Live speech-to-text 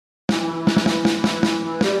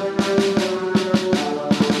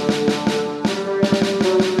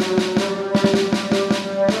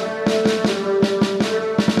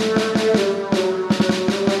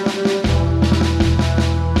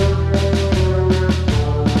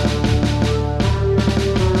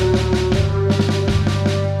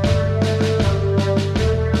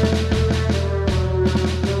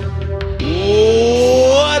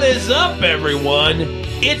everyone?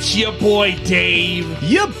 It's your boy Dave.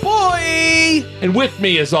 Ya boy! And with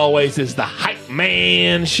me, as always, is the hype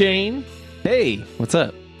man, Shane. Hey, what's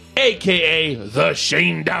up? A.K.A. the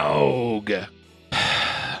Shane Dog.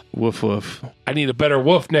 Woof woof. I need a better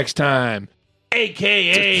woof next time.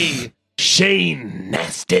 A.K.A. Shane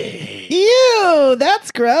Nasty. Ew,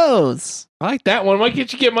 that's gross. I like that one. Why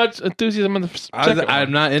can't you get much enthusiasm on the second one?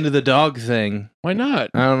 I'm not into the dog thing. Why not?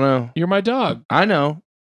 I don't know. You're my dog. I know.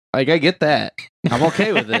 Like, I get that. I'm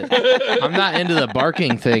okay with it. I'm not into the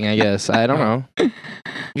barking thing, I guess. I don't know.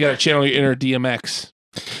 You gotta channel your inner DMX.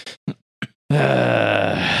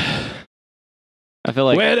 I feel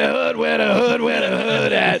like Where the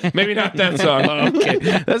hood at? Maybe not that song. Okay.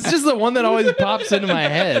 That's just the one that always pops into my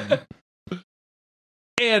head.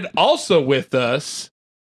 And also with us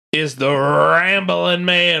is the rambling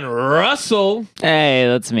man, Russell. hey,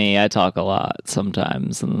 that's me. I talk a lot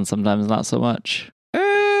sometimes, and sometimes not so much.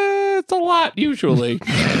 It's a lot, usually.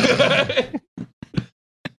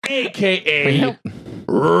 A.K.A.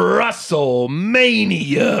 Russell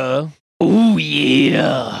Mania. Ooh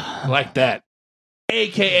yeah. Like that.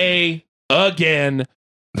 A.K.A. again,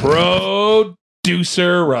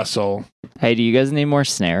 Producer Russell. Hey, do you guys need more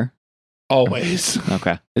snare? Always.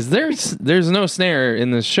 Okay. There's no snare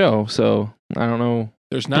in this show, so I don't know.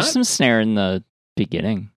 There's not? There's some snare in the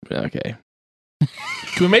beginning. Okay.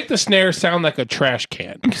 Can we make the snare sound like a trash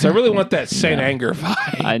can? Because I really want that Saint No. Anger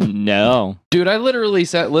vibe. I know. Dude, I literally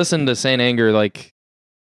listened to Saint Anger like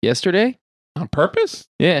yesterday. On purpose?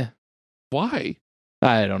 Yeah. Why?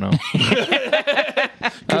 I don't know.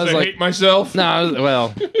 Because I like- hate myself? No,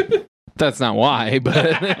 well, that's not why,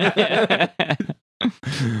 but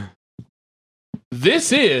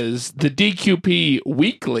This is the DQP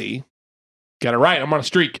Weekly. Got it right. I'm on a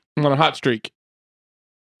streak. I'm on a hot streak.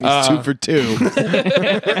 it's 2 for 2.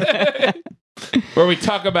 Where we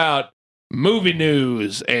talk about movie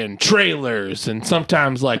news and trailers and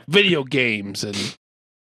sometimes like video games and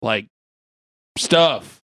like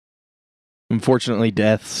stuff. Unfortunately,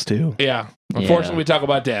 deaths too. Yeah. Unfortunately, Yeah. we talk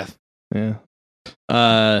about death. Yeah.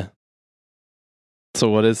 So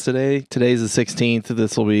what is today? Today's the 16th.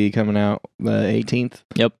 This will be coming out the 18th.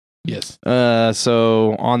 Yes.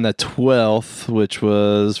 So on the 12th, which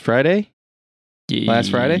was Friday?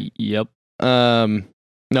 Last Friday? Yep.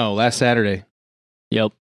 No, last Saturday,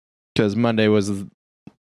 Yep. because Monday was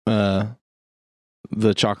the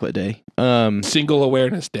chocolate day. Single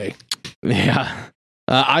Awareness Day. Yeah.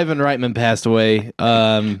 Ivan Reitman passed away.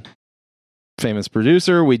 Famous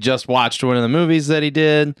producer. We just watched one of the movies that he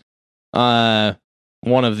did.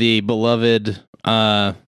 One of the beloved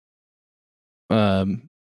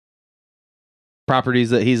properties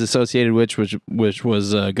that he's associated with, which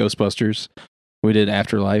was Ghostbusters. We did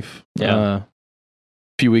Afterlife Yeah. a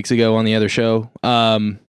few weeks ago on the other show.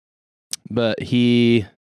 But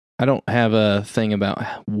I don't have a thing about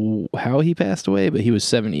how he passed away, but he was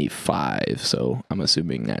 75, so I'm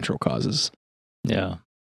assuming natural causes. Yeah.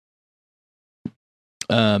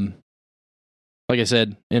 Like I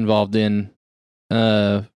said, involved in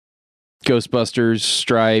Ghostbusters,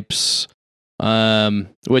 Stripes,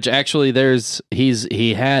 which actually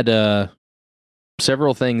he had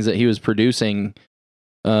several things that he was producing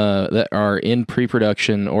that are in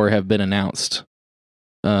pre-production or have been announced,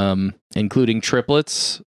 including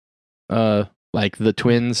Triplets, like the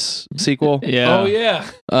Twins sequel. Yeah. Oh,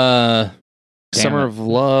 yeah. Summer it. of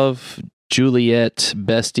Love, Juliet,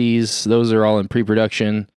 Besties, those are all in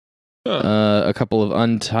pre-production. A couple of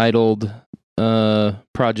untitled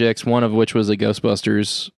projects, one of which was a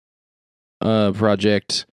Ghostbusters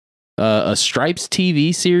project, a Stripes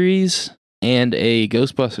TV series, and a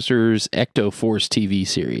Ghostbusters Ecto-Force TV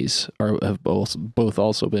series have both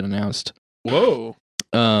also been announced. Whoa.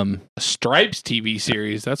 A Stripes TV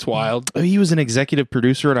series. That's wild. He was an executive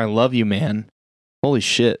producer, and I love you, man. Holy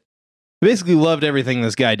shit. I basically loved everything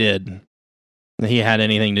this guy did that he had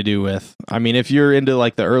anything to do with. I mean, if you're into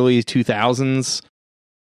like the early 2000s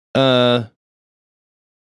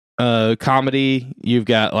comedy, you've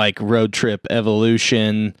got like Road Trip,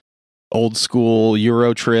 Evolution, Old School,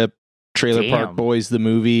 Euro Trip, Trailer Park Damn. Boys, the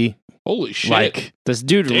movie. Holy shit. Like, This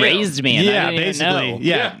dude Damn. raised me, and I didn't even know.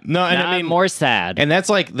 Yeah. No, and Now I I'm mean, more sad. and that's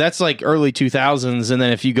like early 2000s, and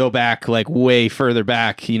then if you go back like way further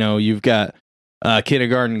back, you know, you've got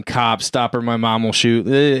Kindergarten Cop, Stopper My Mom Will Shoot.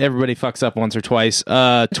 Everybody fucks up once or twice.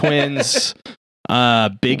 Twins,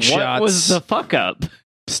 Big Shots. What was the fuck up?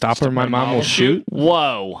 Stopper My Mom Will Shoot?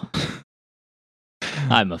 Whoa.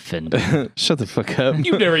 I'm offended. Shut the fuck up.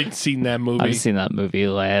 You've never even seen that movie. I've seen that movie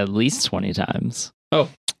like at least 20 times. All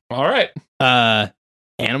right.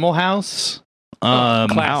 Animal House.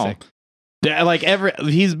 Classic. Yeah, like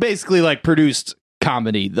he's basically like produced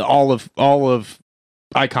comedy, all of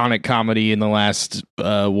iconic comedy in the last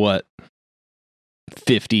 50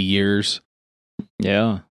 years.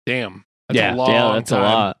 Yeah. Damn. That's Yeah. a long Yeah, that's time. a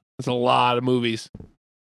lot. That's a lot of movies.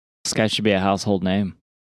 This guy should be a household name.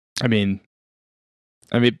 I mean,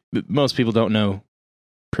 most people don't know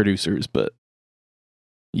producers, but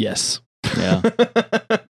yes. Yeah.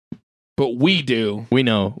 But we do. we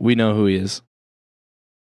know who he is.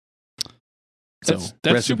 That's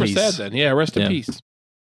rest in super peace. sad then. Yeah, rest in Yeah. peace.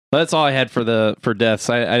 That's all I had for deaths.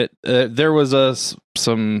 There was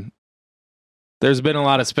there's been a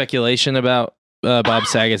lot of speculation about Bob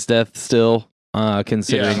Saget's death still,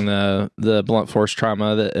 considering the blunt force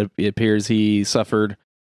trauma that it appears he suffered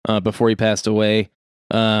before he passed away.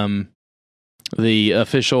 The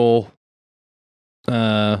official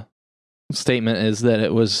statement is that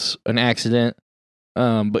it was an accident,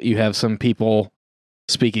 but you have some people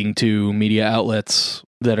speaking to media outlets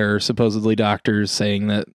that are supposedly doctors saying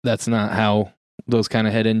that that's not how those kind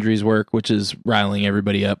of head injuries work, which is riling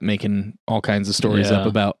everybody up, making all kinds of stories up Yeah.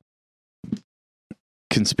 about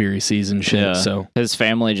conspiracies and shit. Yeah. So His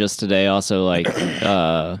family just today also like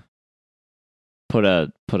put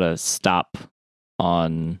a stop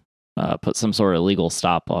on put some sort of legal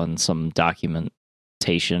stop on some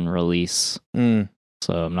documentation release. So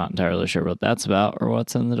I'm not entirely sure what that's about or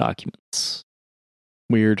what's in the documents.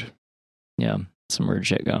 weird. Yeah, some weird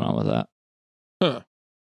shit going on with that.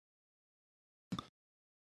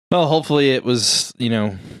 Well, hopefully it was,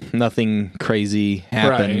 nothing crazy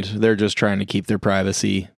happened. Right. They're just trying to keep their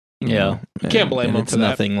privacy. you Yeah. know, Can't blame and them it's for that.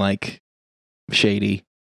 nothing like shady.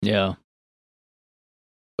 Yeah.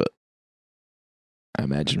 I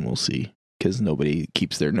imagine we'll see, because nobody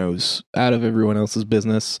keeps their nose out of everyone else's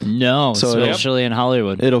business. No, So it'll- especially in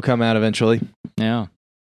Hollywood. It'll come out eventually. Yeah.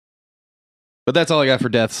 But that's all I got for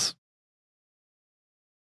deaths.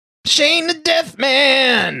 Shane the Death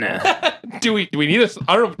Man. do we need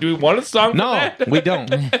I don't know, do we want a song for No, that? we don't.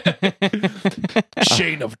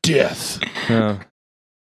 Shane of Death.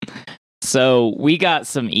 So we got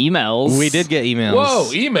some emails. We did get emails.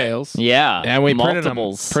 Whoa, emails. Yeah. And we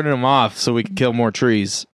multiples. printed them off so we could kill more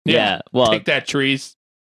trees. Yeah. Well, Take that, trees.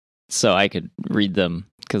 so I could read them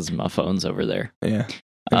because my phone's over there. Yeah.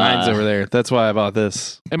 And mine's over there. That's why I bought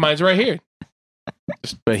this. And mine's right here.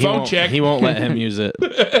 But he Phone won't, check. he won't let him use it.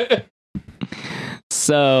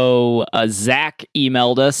 So Zach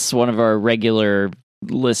emailed us, one of our regular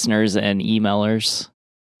listeners and emailers.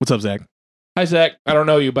 What's up, Zach? Hi, Zach. I don't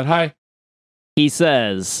know you, but hi. He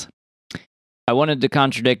says, I wanted to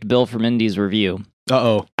contradict Bill from Indy's review.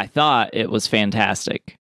 Uh-oh. I thought it was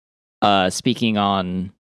fantastic. Speaking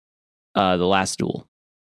on The Last Duel.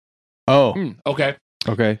 Oh, Okay.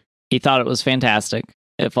 okay. He thought it was fantastic.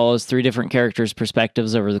 It follows 3 different characters'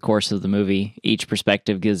 perspectives over the course of the movie. Each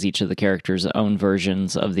perspective gives each of the characters' own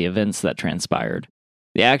versions of the events that transpired.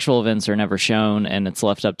 The actual events are never shown, and it's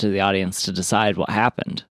left up to the audience to decide what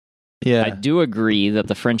happened. Yeah. I do agree that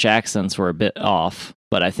the French accents were a bit off,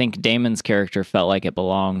 but I think Damon's character felt like it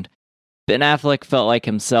belonged. Ben Affleck felt like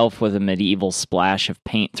himself with a medieval splash of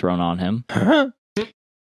paint thrown on him.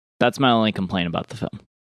 That's my only complaint about the film.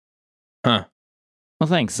 Huh. Well,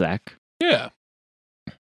 thanks, Zach. Yeah.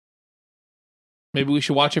 Maybe we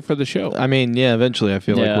should watch it for the show. I mean, yeah, eventually I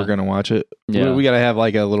feel like Yeah. we're going to watch it. Yeah. We got to have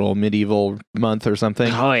like a little medieval month or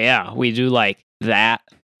something. Oh, yeah. We do like that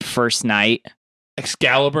first night.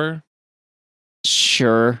 Excalibur.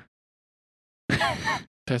 Sure.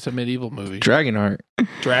 That's a medieval movie. Dragonheart.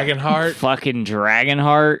 Dragonheart. Fucking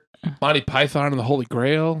Dragonheart. Monty Python and the Holy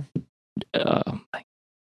Grail.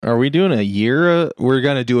 Are we doing a year? We're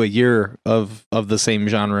going to do a year of the same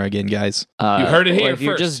genre again, guys. You heard it here If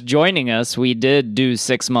you're first. just joining us, we did do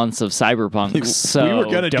 6 months of Cyberpunk. So We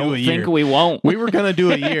were gonna do don't a year. think we won't. We were going to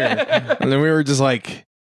do a year. And then we were just like,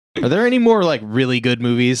 are there any more like really good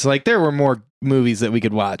movies? Like there were more movies that we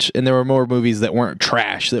could watch, and there were more movies that weren't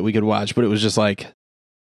trash that we could watch, but it was just like,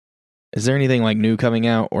 is there anything like new coming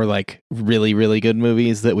out or like really, really good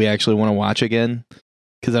movies that we actually want to watch again?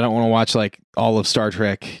 Because I don't want to watch like all of Star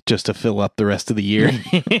Trek just to fill up the rest of the year.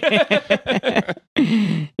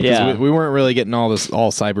 Yeah. we weren't really getting all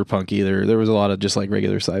cyberpunk either. There was a lot of just like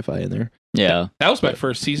regular sci-fi in there. Yeah. That was my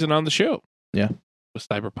first season on the show. Yeah. With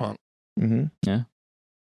Cyberpunk. Mm-hmm.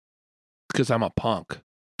 Because I'm a punk.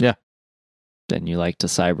 Then you like to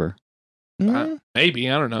cyber. Maybe.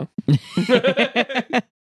 I don't know.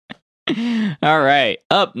 All right.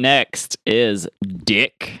 Up next is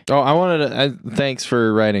Dick. Oh, I wanted to. Thanks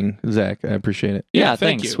for writing, Zach. I appreciate it. Yeah,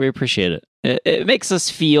 thank thanks. you. We appreciate it. It makes us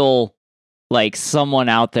feel like someone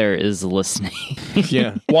out there is listening.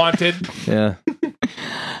 Yeah, Wanted. yeah.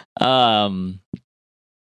 So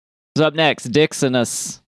up next, Dick sent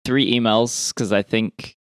us 3 emails because I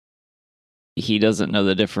think he doesn't know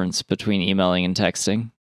the difference between emailing and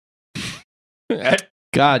texting. That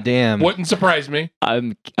God damn. wouldn't surprise me.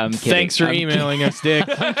 I'm kidding. Thanks for I'm emailing us, Dick.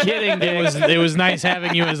 I'm kidding, Dick. It was nice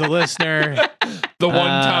having you as a listener. The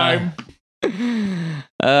one time.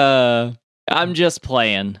 I'm just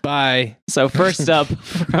playing. Bye. So first up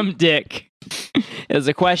from Dick is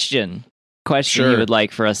a question. Question Sure. he would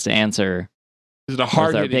like for us to answer Is it a with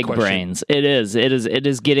hard our big question? brains. It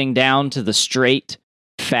is getting down to the straight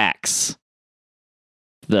facts.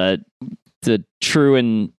 The true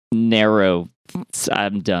and narrow.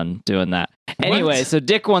 I'm done doing that. Anyway, so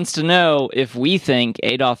Dick wants to know if we think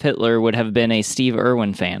Adolf Hitler would have been a Steve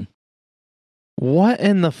Irwin fan. What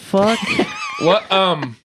in the fuck? What?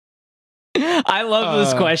 I love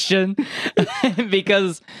this question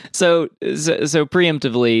because so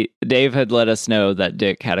preemptively, Dave had let us know that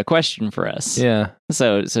Dick had a question for us. Yeah.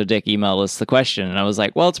 So Dick emailed us the question, and I was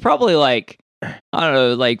like, well, it's probably like, I don't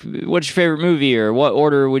know, like, what's your favorite movie, or what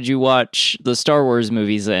order would you watch the Star Wars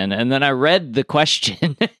movies in? And then I read the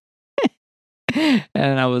question,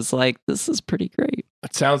 and I was like, this is pretty great.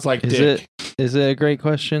 It sounds like Is Dick. Is it a great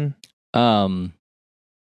question? I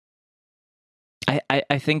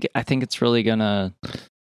think it's really gonna.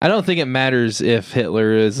 I don't think it matters if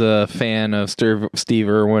Hitler is a fan of Steve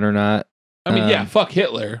Irwin or not. I mean, yeah, fuck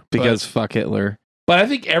Hitler. Because fuck Hitler. but I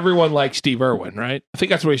think everyone likes Steve Irwin, right? I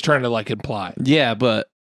think that's what he's trying to like imply. Yeah, but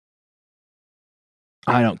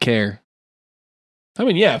I don't care. I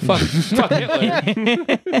mean, yeah, fuck Hitler.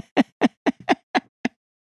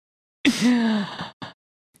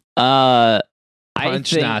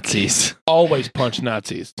 Punch Nazis. Always punch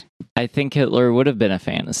Nazis. I think Hitler would have been a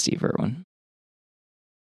fan of Steve Irwin.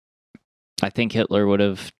 I think Hitler would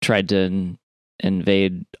have tried to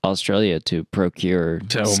invade Australia to procure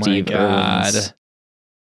Steve Irwin's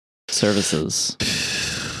services.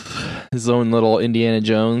 His own little Indiana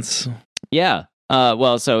Jones. Yeah.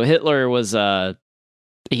 Well, so Hitler was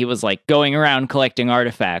he was like going around collecting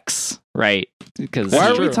artifacts, right? Because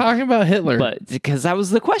Why are we talking about Hitler? But because that was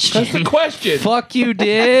the question. That's the question. Fuck you,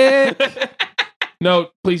 Dick.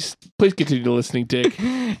 No, please continue listening, Dick.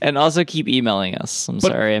 And also keep emailing us. I'm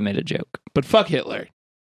sorry I made a joke. But fuck Hitler.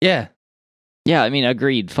 Yeah. Yeah, I mean,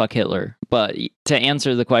 agreed. Fuck Hitler. But to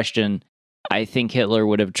answer the question, I think Hitler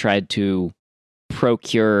would have tried to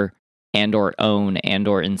procure and or own and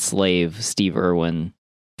or enslave Steve Irwin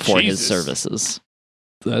for his services.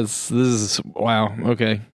 This is wow.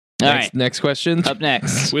 Okay. All right. Next question. Up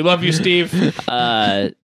next. We love you, Steve. He's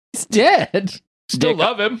dead. Still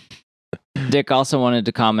love him. Dick also wanted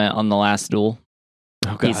to comment on The Last Duel.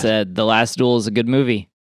 Oh, God. He said, The Last Duel is a good movie.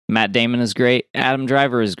 Matt Damon is great. Adam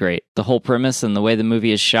Driver is great. The whole premise and the way the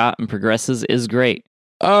movie is shot and progresses is great.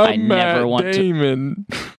 I never want Damon.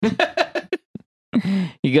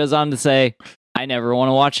 He goes on to say, I never want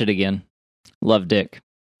to watch it again. Love Dick.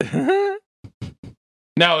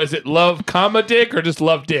 Now, is it love, comma, Dick, or just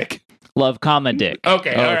love Dick? Love, comma, Dick.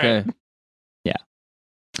 Okay, all right. Yeah.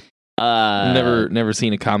 Never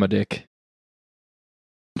seen a comma Dick.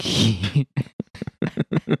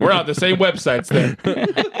 We're on the same websites then.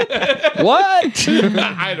 What?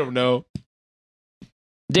 I don't know.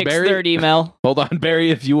 Dick's Barry? third email. Hold on, Barry,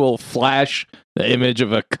 if you will flash the image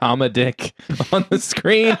of a comma Dick on the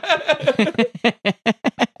screen.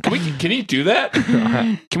 Can you do that?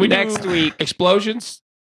 Can we Next do week explosions?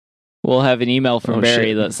 We'll have an email from Barry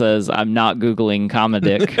shit. that says, I'm not Googling comma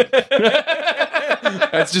Dick.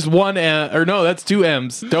 That's just one M, or no, that's two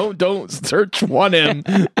M's. Don't search one M.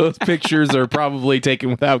 Those pictures are probably taken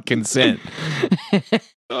without consent.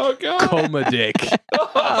 Oh God! Coma Dick.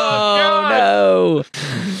 Oh, no.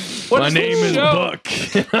 What My is name this is show? Buck.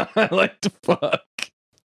 I like to fuck.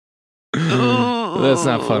 That's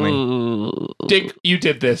not funny. Dick, you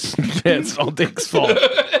did this. It's all Dick's fault.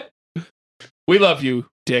 We love you,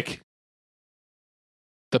 Dick.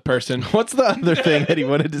 The person. What's the other thing that he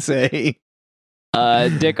wanted to say?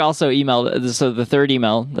 Dick also emailed, so the third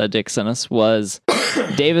email that Dick sent us was,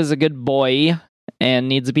 Dave is a good boy and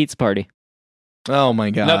needs a pizza party. Oh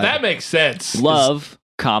my God. Now that makes sense. Love,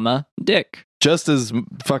 comma, Dick. Just as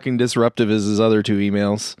fucking disruptive as his other two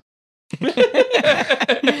emails.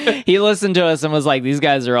 He listened to us and was like, these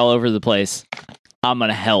guys are all over the place. I'm going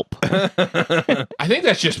to help. I think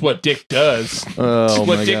that's just what Dick does. Oh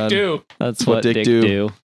what my Dick God. do. That's what Dick do.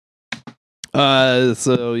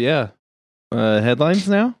 So yeah. Headlines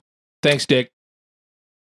now? Thanks, Dick.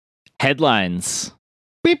 Headlines.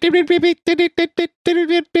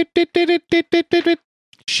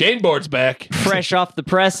 Shane Board's back. Fresh off the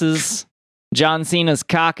presses. John Cena's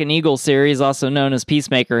Cock and Eagle series, also known as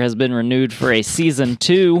Peacemaker, has been renewed for a season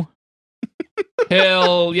 2.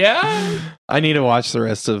 Hell yeah! I need to watch the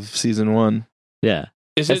rest of season 1. Yeah.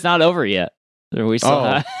 Is It's it? not over yet. We still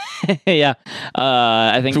have, yeah.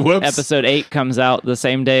 I think Whoops. episode 8 comes out the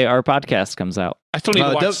same day our podcast comes out. I still need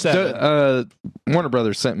to watch 7. Warner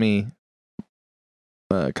Brothers sent me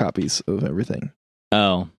copies of everything.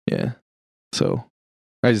 Oh. Yeah. So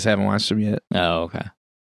I just haven't watched them yet. Oh, okay.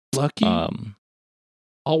 Lucky.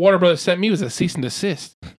 All Warner Brothers sent me was a cease and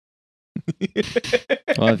desist.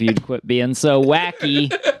 Well, if you'd quit being so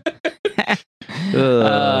wacky.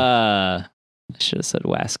 I should have said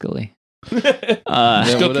wascally.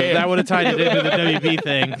 Still can. That would have tied it into the WB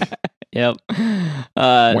thing. Yep.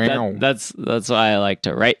 Wow. That's why I like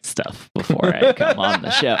to write stuff before I come on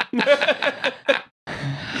the show.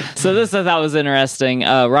 So this I thought was interesting.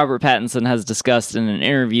 Robert Pattinson has discussed in an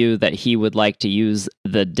interview that he would like to use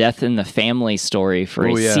the Death in the Family story for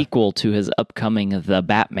a sequel to his upcoming The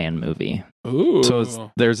Batman movie. Ooh. So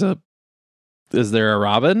is there a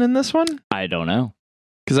Robin in this one? I don't know.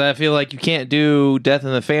 Because I feel like you can't do Death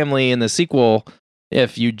in the Family in the sequel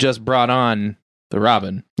if you just brought on the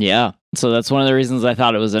Robin. Yeah. So that's one of the reasons I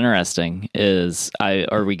thought it was interesting is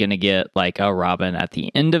are we going to get like a Robin at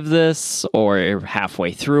the end of this or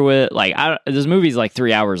halfway through it? Like this movie's like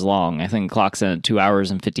 3 hours long. I think it clocks in at 2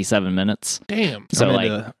 hours and 57 minutes. Damn.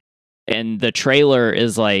 So and the trailer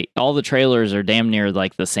is like, all the trailers are damn near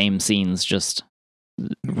like the same scenes, just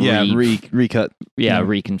recut.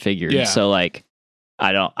 Reconfigured. Yeah. So like,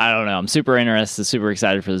 I don't know. I'm super interested, super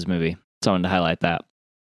excited for this movie. So I wanted to highlight that.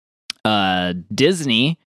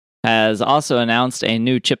 Disney has also announced a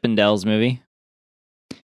new Chippendales movie.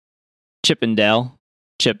 Chip and Dale.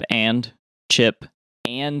 Chip and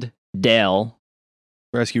Dale.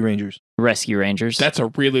 Rescue Rangers. Rescue Rangers. That's a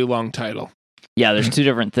really long title. Yeah, there's two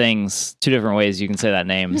different things, two different ways you can say that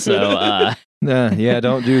name. So,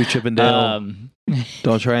 Don't do Chip and Dale.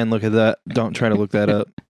 Don't try and look at that. Don't try to look that up.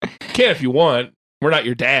 Can if you want. We're not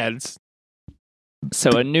your dads.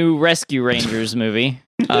 So a new Rescue Rangers movie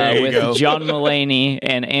with go. John Mulaney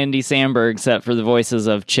and Andy Samberg set for the voices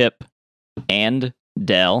of Chip and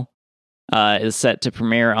Dale is set to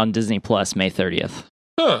premiere on Disney Plus May 30th.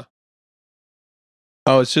 Huh.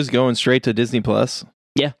 Oh, it's just going straight to Disney Plus?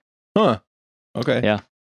 Yeah. Huh. Okay. Yeah.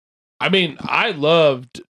 I mean, I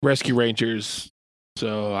loved Rescue Rangers,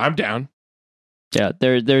 so I'm down. Yeah,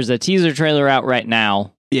 there's a teaser trailer out right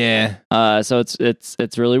now. Yeah. So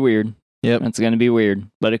it's really weird. Yep. It's going to be weird,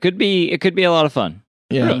 but it could be a lot of fun.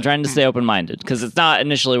 Yeah. I'm trying to stay open-minded because it's not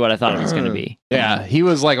initially what I thought it was going to be. Yeah, he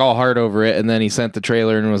was like all hard over it, and then he sent the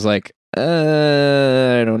trailer and was like,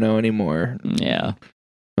 I don't know anymore. Yeah.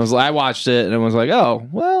 I watched it and I was like, oh,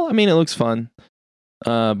 well, I mean, it looks fun.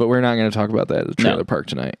 But we're not going to talk about that at the trailer park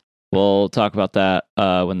tonight. We'll talk about that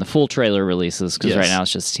when the full trailer releases, because right now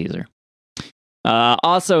it's just a teaser.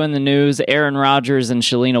 Also in the news, Aaron Rodgers and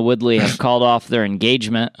Shailena Woodley have called off their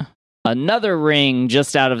engagement. Another ring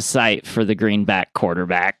just out of sight for the Greenback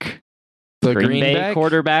quarterback. The Green Bay Greenback?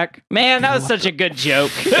 quarterback? Man, that was such a good joke.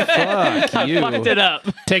 Fuck I you. fucked it up.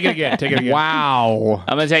 Take it again. Take it again. Wow.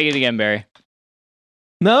 I'm going to take it again, Barry.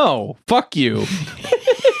 No. Fuck you.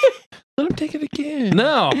 Let him take it again.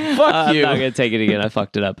 No. Fuck I'm you. not going to take it again. I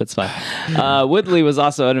fucked it up. It's fine. Woodley was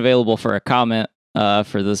also unavailable for a comment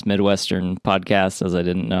for this Midwestern podcast, as I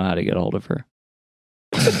didn't know how to get a hold of her.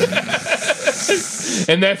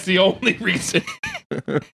 And that's the only reason.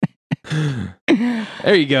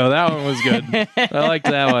 There you go. That one was good. I liked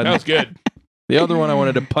that one. That was good. The other one, I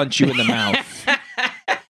wanted to punch you in the mouth.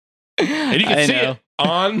 And you can I see know. it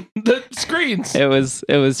on the screens. It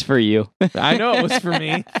was for you. I know it was for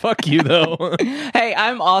me. Fuck you, though. Hey,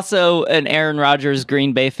 I'm also an Aaron Rodgers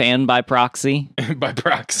Green Bay fan by proxy. By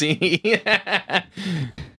proxy.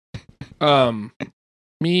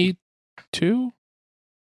 Me too.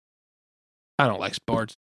 I don't like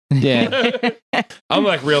sports. Yeah. I'm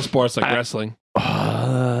like real sports, like wrestling.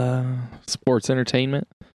 Sports entertainment.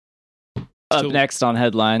 Up next on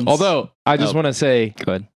headlines. Although, I just want to say,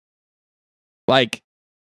 go ahead. like,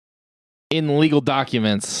 in legal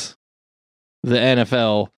documents, the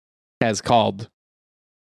NFL has called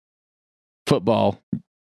football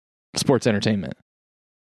sports entertainment.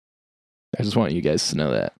 I just want you guys to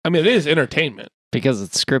know that. I mean, it is entertainment, Because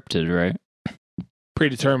it's scripted, right?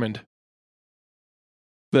 predetermined.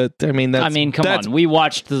 But I mean, that's, come on. We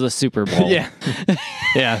watched the Super Bowl. Yeah,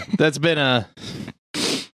 yeah. That's been a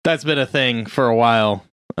thing for a while.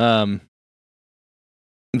 That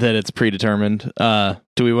it's predetermined.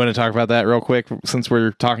 Do we want to talk about that real quick since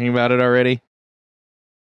we're talking about it already?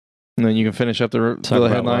 And then you can finish up the Talk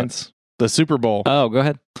about headlines. the Super Bowl. Oh, go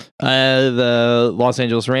ahead. The Los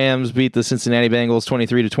Angeles Rams beat the Cincinnati Bengals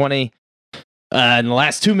 23-20. In the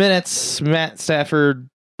last 2 minutes, Matt Stafford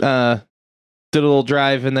did a little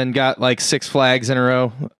drive and then got like 6 flags in a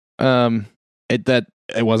row.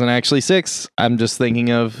 It wasn't actually 6. I'm just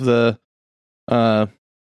thinking of the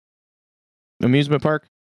amusement park.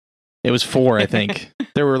 It was 4, I think.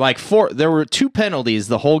 There were like 4. There were 2 penalties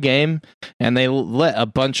the whole game, and they let a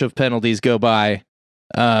bunch of penalties go by.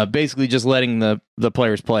 Basically just letting the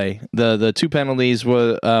players play. The 2 penalties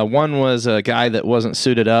were one was a guy that wasn't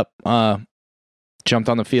suited up, jumped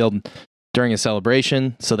on the field during a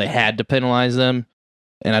celebration, so they had to penalize them.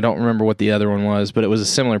 And I don't remember what the other one was, but it was a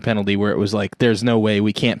similar penalty where it was like, there's no way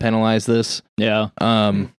we can't penalize this. Yeah.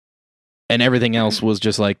 And everything else was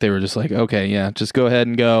just like, they were just like, okay, yeah, just go ahead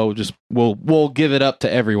and go. Just we'll give it up to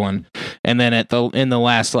everyone. And then in the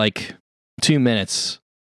last like 2 minutes,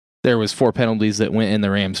 there was 4 penalties that went in the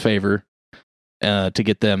Rams' favor to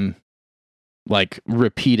get them like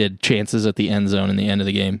repeated chances at the end zone in the end of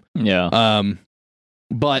the game. Yeah.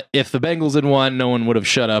 But if the Bengals had won, no one would have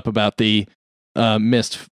shut up about the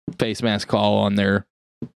missed face mask call on their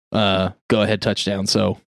go ahead touchdown.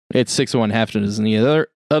 So it's 6-1 half as the other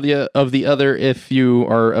of the other if you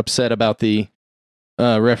are upset about the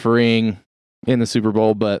refereeing in the Super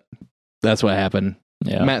Bowl, but that's what happened.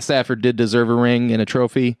 Yeah. Matt Stafford did deserve a ring and a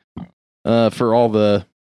trophy for all the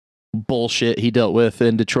bullshit he dealt with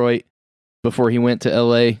in Detroit before he went to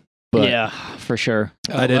LA. But yeah, for sure.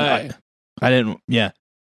 I didn't. Yeah,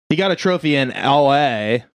 he got a trophy in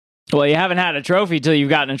LA. Well, you haven't had a trophy till you've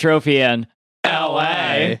gotten a trophy in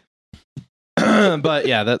LA. But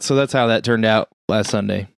yeah, that's how that turned out last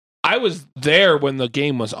Sunday. I was there when the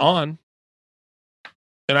game was on,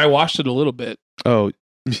 and I watched it a little bit. Oh,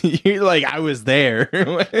 you're like, I was there.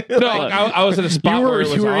 No, I was at a spot where it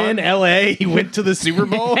was you were on. in LA. You went to the Super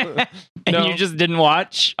Bowl. And No. you just didn't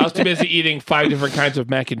watch? I was too busy eating 5 different kinds of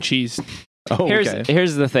mac and cheese. Oh, okay.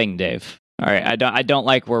 Here's the thing, Dave. All right, I don't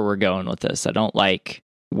like where we're going with this. I don't like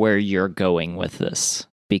where you're going with this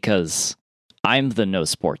because I'm the no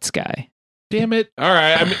sports guy. Damn it! All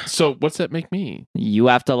right, I mean, so what's that make me? You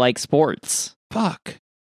have to like sports. Fuck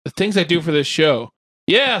the things I do for this show.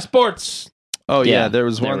 Yeah, sports. Oh yeah, there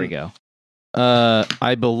was one. There we go.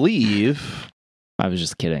 I believe. I was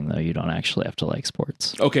just kidding, though. You don't actually have to like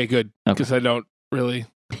sports. Okay, good. Okay. Because I don't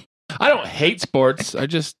hate sports. I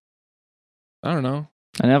don't know.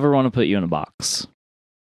 I never want to put you in a box.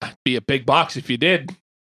 I'd be a big box if you did.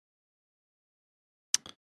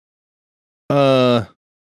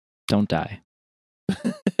 Don't die.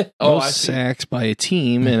 Most sacks by a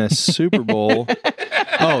team in a Super Bowl.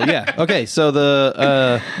 Oh yeah. Okay, so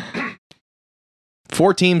the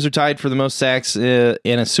 4 teams are tied for the most sacks in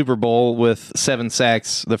a Super Bowl with 7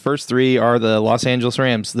 sacks. The first 3 are the Los Angeles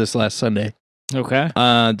Rams this last Sunday. Okay.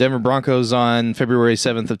 Denver Broncos on February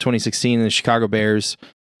 7th of 2016, and the Chicago Bears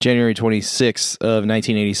January 26th of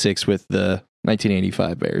 1986 with the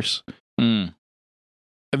 1985 Bears. Mm.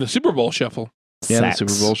 And the Super Bowl shuffle. Yeah, Sacks. the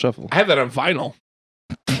Super Bowl shuffle. I have that on vinyl.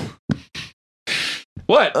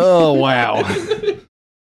 What? Oh wow.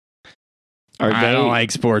 I don't they-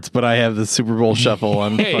 like sports, but I have the Super Bowl shuffle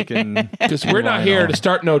on Hey. fucking. Because we're not here to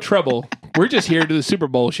start no trouble. We're just here to do the Super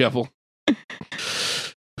Bowl shuffle.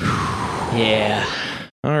 Yeah.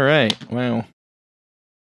 All right. Wow. All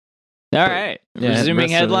right. Yeah,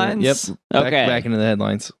 Resuming rest of the- headlines. Yep. Okay. Back into the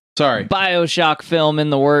headlines. Sorry. BioShock film in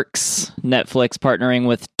the works. Netflix partnering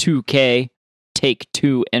with 2K.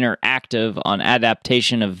 Take-Two Interactive on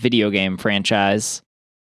adaptation of video game franchise.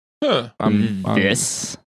 Huh.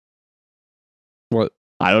 This. What?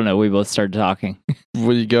 I don't know. We both started talking.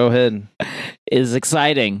 Will you go ahead? Is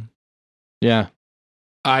exciting. Yeah.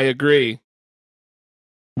 I agree.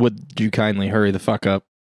 Would you kindly hurry the fuck up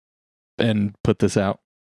and put this out?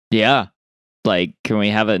 Yeah. Like, can we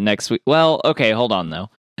have it next week? Well, okay, hold on though.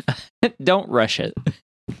 Don't rush it.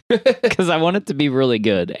 Because I want it to be really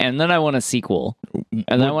good. And then I want a sequel.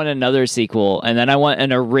 And then I want another sequel. And then I want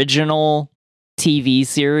an original TV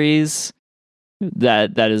series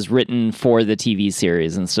that is written for the TV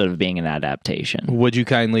series instead of being an adaptation. Would you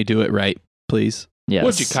kindly do it right, please? Yes.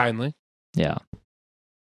 Would you kindly? Yeah.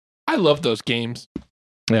 I love those games.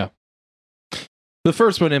 The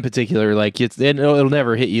first one in particular, like it'll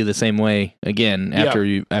never hit you the same way again after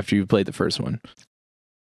you played the first one.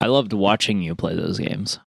 I loved watching you play those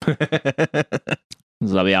games.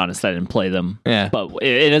 'Cause I'll be honest, I didn't play them. Yeah. But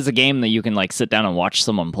it is a game that you can like sit down and watch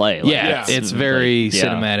someone play. Like, Yeah, it's very like, yeah.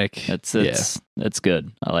 cinematic. It's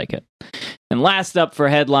good. I like it. And last up for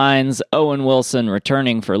headlines, Owen Wilson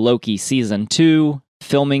returning for Loki season 2.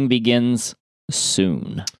 Filming begins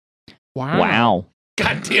soon. Wow. Wow.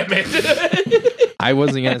 God damn it. I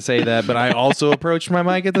wasn't gonna say that, but I also approached my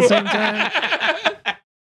mic at the same time.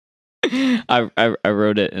 I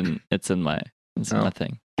wrote it and it's in my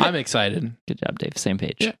thing. I'm excited. Good job, Dave. Same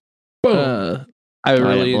page. Yeah. Boom. I didn't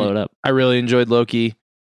really blow it up. I really enjoyed Loki.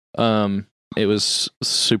 It was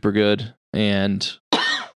super good, and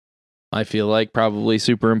I feel like probably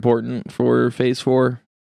super important for Phase 4.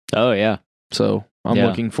 Oh yeah. So I'm Yeah.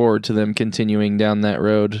 looking forward to them continuing down that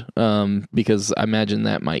road. Because I imagine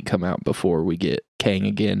that might come out before we get Kang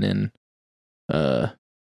again and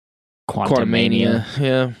Quantumania.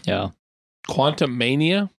 Yeah. Yeah. Quantum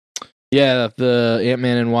Mania? Yeah, the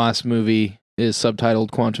Ant-Man and Wasp movie is subtitled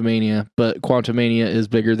Quantumania, but Quantumania is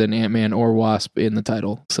bigger than Ant-Man or Wasp in the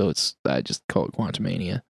title, so I just call it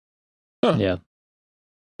Quantumania. Yeah.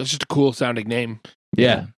 That's just a cool sounding name.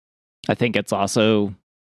 Yeah. I think it's also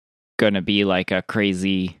going to be like a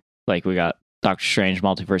crazy, like we got Doctor Strange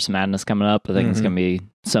Multiverse of Madness coming up. I think it's Mhm. going to be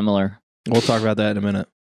similar. We'll talk about that in a minute.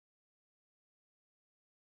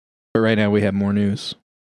 But right now we have more news.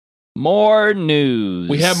 More news.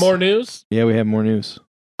 We have more news? Yeah, we have more news.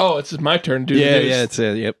 Oh, it's my turn to do the news. it's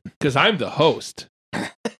it. Yep. Because I'm the host.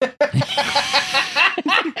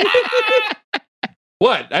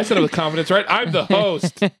 What? I said it with confidence, right? I'm the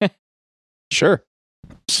host. Sure.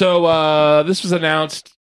 So this was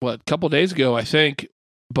announced, a couple days ago, I think.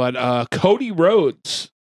 But Cody Rhodes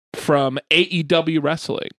from AEW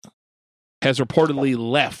Wrestling has reportedly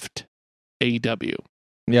left AEW.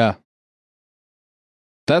 Yeah.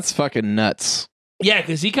 That's fucking nuts. Yeah,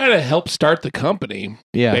 because he kind of helped start the company,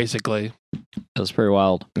 Yeah. basically. That was pretty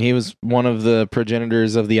wild. He was one of the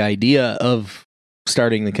progenitors of the idea of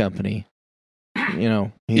starting the company. You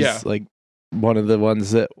know, he's Yeah. like one of the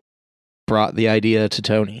ones that brought the idea to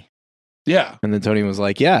Tony. Yeah. And then Tony was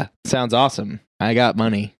like, yeah, sounds awesome. I got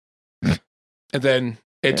money. And then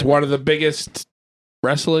it's Yeah. one of the biggest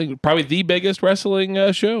wrestling, probably the biggest wrestling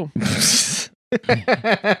show.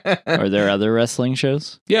 Are there other wrestling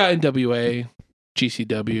shows? Yeah, NWA,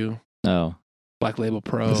 GCW, No. Black Label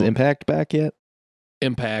Pro, Is Impact back yet?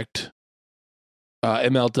 Impact,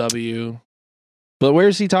 MLW. But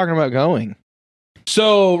where's he talking about going?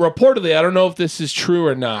 So reportedly, I don't know if this is true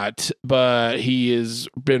or not, but he has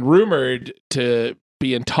been rumored to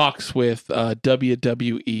be in talks with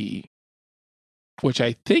WWE, which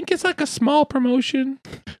I think is like a small promotion.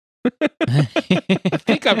 I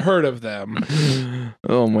think I've heard of them,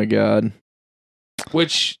 Oh my god.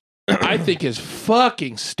 which I think is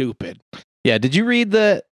fucking stupid. Yeah, did you read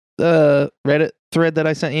the Reddit thread that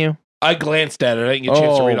I sent you? I glanced at it. I didn't get a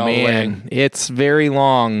chance to read all the way. It's very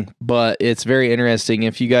long, but it's very interesting.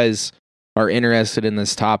 If you guys are interested in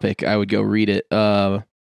this topic, I would go read it.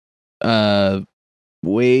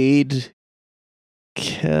 Wade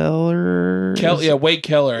Keller. Wade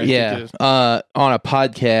Keller. I think it is. On a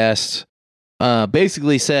podcast,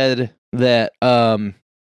 basically said that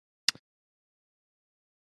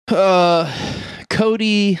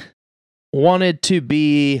Cody wanted to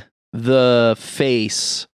be the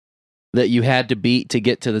face that you had to beat to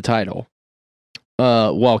get to the title,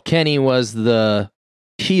 while Kenny was the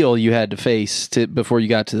heel you had to face before you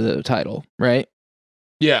got to the title, right?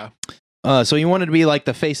 Yeah. So he wanted to be like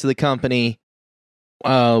the face of the company,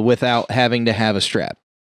 without having to have a strap.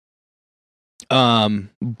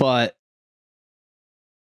 But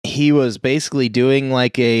he was basically doing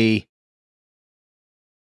like a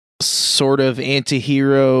sort of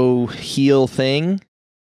anti-hero heel thing.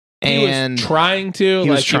 He was trying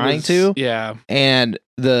to. Yeah. And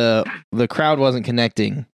the crowd wasn't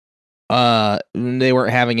connecting. They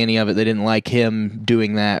weren't having any of it. They didn't like him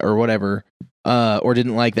doing that or whatever. Or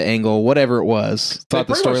didn't like the angle, whatever it was. Thought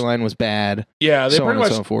the pretty much- storyline was bad. Yeah, they So on pretty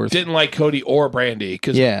and so much forth. didn't like Cody or Brandy.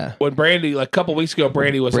 Because Yeah. when Brandy, like a couple weeks ago,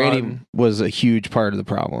 Brandy was Brady on. was a huge part of the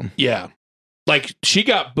problem. Yeah. Like, she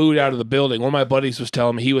got booed out of the building. One of my buddies was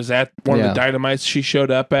telling me he was at one of Yeah. the Dynamites she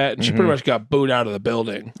showed up at, and she Mhm. pretty much got booed out of the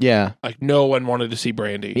building. Yeah. Like, no one wanted to see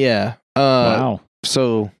Brandy. Yeah. Wow.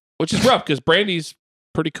 So Which is rough, because Brandy's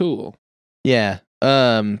pretty cool. yeah.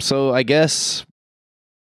 So I guess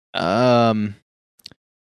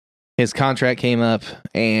his contract came up,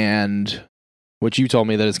 and what you told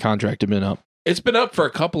me that his contract had been up. It's been up for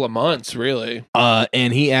a couple of months, really.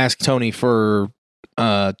 And he asked Tony for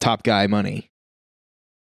top guy money.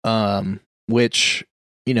 Which,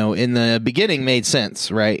 you know, in the beginning made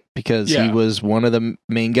sense, right? Because he Yeah. was one of the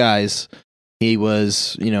main guys. He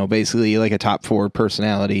was, you know, basically like a top 4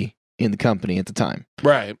 personality in the company at the time.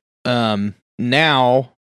 Right.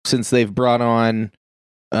 Now, since they've brought on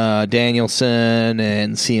Danielson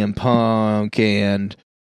and CM Punk, and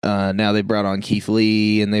now they brought on Keith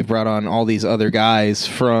Lee, and they've brought on all these other guys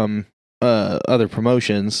from other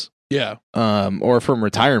promotions, or from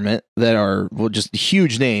retirement that are just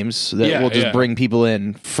huge names that will just bring people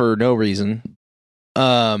in for no reason.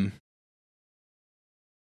 That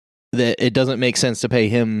it doesn't make sense to pay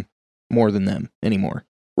him more than them anymore.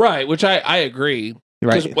 Right, which I agree.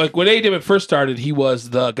 Right, because like when AEW first started, he was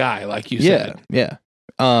the guy, like you said. Yeah.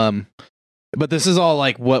 But this is all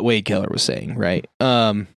like what Wade Keller was saying, right?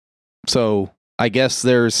 So I guess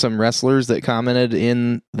there's some wrestlers that commented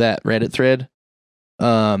in that Reddit thread,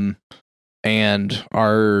 and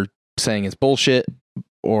are saying it's bullshit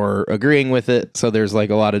or agreeing with it. So there's like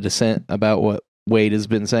a lot of dissent about what Wade has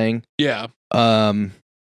been saying. Yeah.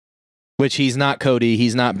 Which he's not Cody,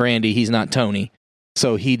 he's not Brandy, he's not Tony.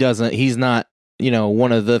 So he's not,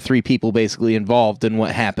 one of the three people basically involved in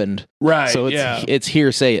what happened. Right. So it's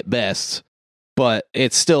hearsay at best, but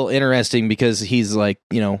it's still interesting because he's like,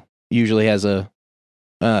 usually has a,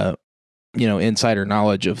 insider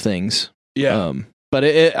knowledge of things. Yeah.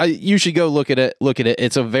 But you should go look at it.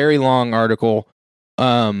 It's a very long article.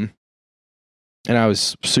 And I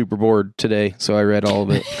was super bored today, so I read all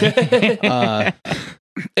of it.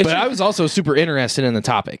 But I was also super interested in the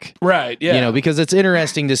topic. Right, yeah. Because it's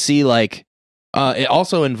interesting to see like it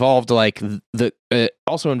also involved like it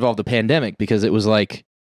also involved the pandemic because it was like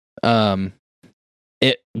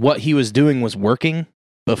what he was doing was working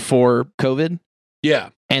before COVID. Yeah.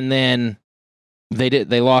 And then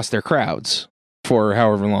they lost their crowds for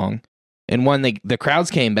however long. And when the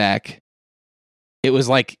crowds came back, it was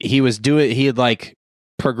like he had like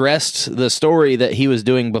progressed the story that he was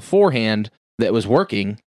doing beforehand that was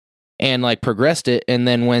working and like progressed it, and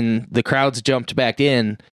then when the crowds jumped back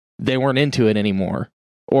in, they weren't into it anymore,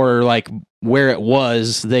 or like where it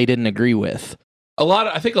was they didn't agree with.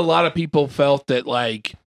 I think a lot of people felt that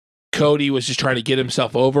like Cody was just trying to get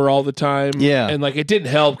himself over all the time. Yeah. And like it didn't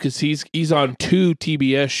help because he's on 2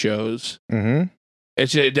 TBS shows. Mm-hmm.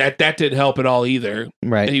 It's just, that didn't help at all either.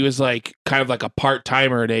 Right. And he was like kind of like a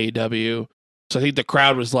part-timer at AEW. So I think the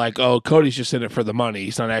crowd was like, oh, Cody's just in it for the money.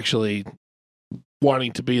 He's not actually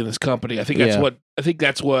wanting to be in this company. I think that's why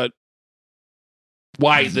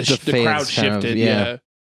the crowd shifted.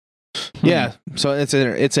 Yeah. So it's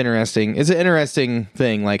interesting. It's an interesting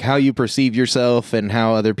thing, like how you perceive yourself and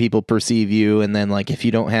how other people perceive you. And then like, if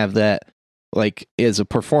you don't have that, like as a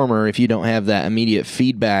performer, if you don't have that immediate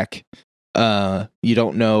feedback, you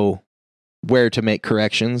don't know where to make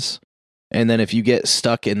corrections. And then if you get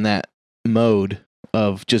stuck in that mode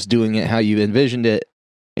of just doing it how you envisioned it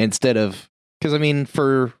instead of, because I mean,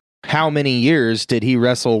 for how many years did he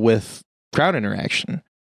wrestle with crowd interaction?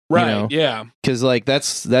 Right. Yeah. Because like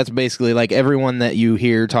that's basically like everyone that you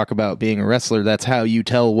hear talk about being a wrestler. That's how you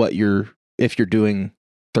tell if you're doing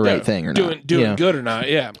the right thing or not. Doing good or not.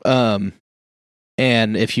 Yeah.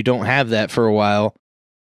 And if you don't have that for a while,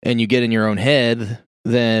 and you get in your own head,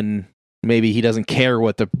 then maybe he doesn't care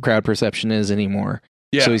what the crowd perception is anymore.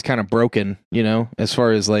 Yeah. So he's kind of broken, as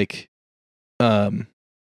far as like,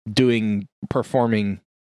 performing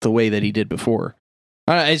the way that he did before.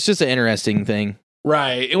 It's just an interesting thing.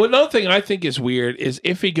 Right. And another thing I think is weird is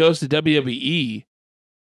if he goes to WWE,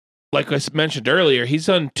 like I mentioned earlier, he's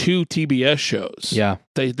done 2 TBS shows. Yeah.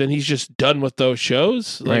 Then he's just done with those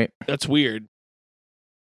shows. Like, right. That's weird.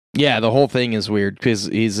 Yeah, the whole thing is weird because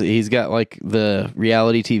he's got like the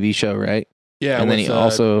reality TV show, right? Yeah. And then he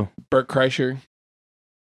also Bert Kreischer.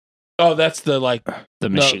 Oh, that's the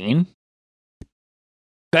Machine.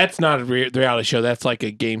 That's not a reality show. That's like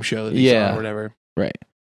a game show that he's on or whatever. Right.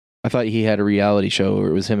 I thought he had a reality show where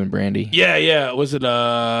it was him and Brandy. Yeah. Was it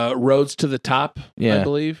Roads to the Top? Yeah. I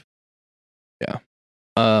believe. Yeah.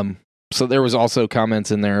 So there was also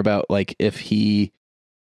comments in there about like if he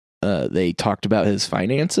they talked about his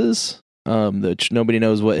finances. Nobody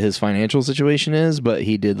knows what his financial situation is, but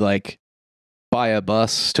he did like buy a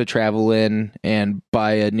bus to travel in and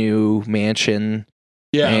buy a new mansion.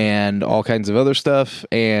 Yeah. And all kinds of other stuff.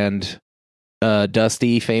 And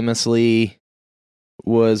Dusty famously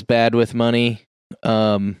was bad with money.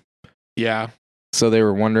 Yeah. So they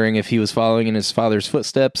were wondering if he was following in his father's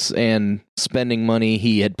footsteps and spending money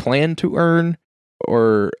he had planned to earn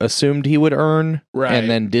or assumed he would earn, right, and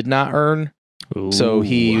then did not earn. Ooh. So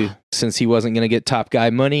since he wasn't going to get top guy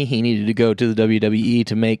money, he needed to go to the WWE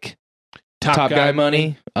to make top guy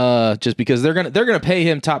money. Just because they're gonna pay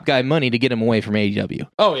him top guy money to get him away from AEW.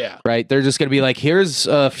 Oh yeah, right. They're just gonna be like, here's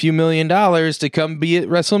a few $1 million to come be at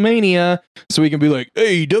WrestleMania, so we can be like,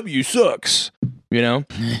 AEW sucks.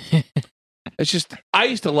 It's just I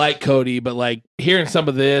used to like Cody, but like hearing some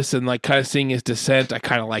of this and like kind of seeing his descent, I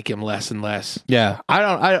kind of like him less and less. Yeah,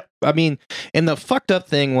 I mean, and the fucked up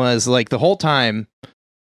thing was like the whole time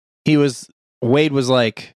Wade was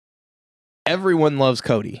like, everyone loves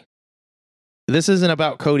Cody. This isn't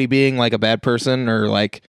about Cody being like a bad person or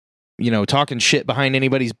like, talking shit behind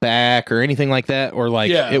anybody's back or anything like that. Or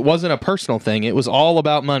like, it wasn't a personal thing. It was all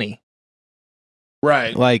about money.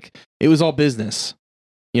 Right. Like, it was all business.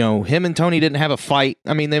 Him and Tony didn't have a fight.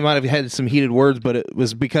 I mean, they might have had some heated words, but it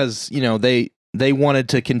was because, they wanted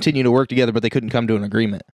to continue to work together, but they couldn't come to an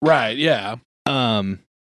agreement. Right, yeah. And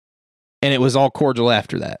it was all cordial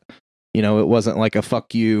after that. It wasn't like a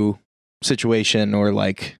fuck you situation or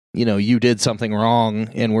like, you did something wrong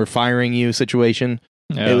and we're firing you situation.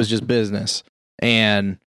 Yeah. It was just business.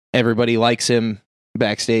 And everybody likes him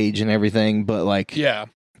backstage and everything, but like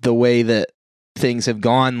the way that things have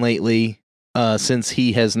gone lately, since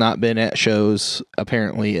he has not been at shows,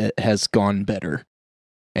 apparently it has gone better.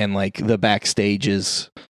 And like the backstage is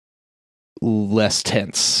less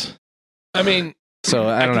tense. I mean, so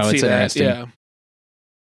I don't know. It's interesting. Yeah.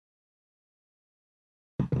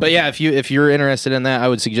 But yeah, if you're interested in that, I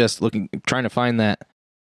would suggest trying to find that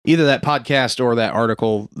either that podcast or that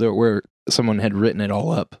article where someone had written it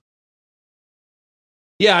all up.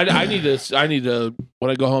 Yeah, I need to. When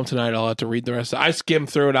I go home tonight, I'll have to read the rest. I skimmed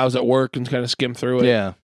through it. I was at work and kind of skimmed through it.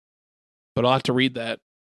 Yeah, but I'll have to read that.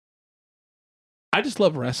 I just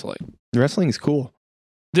love wrestling. Wrestling's cool.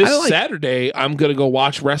 This Saturday, I'm gonna go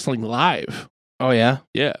watch wrestling live. Oh yeah,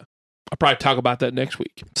 yeah. I'll probably talk about that next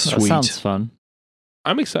week. Sweet. That sounds fun.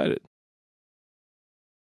 I'm excited.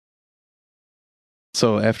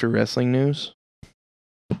 So after wrestling news,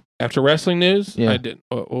 yeah. I didn't.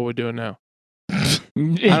 What are we doing now? I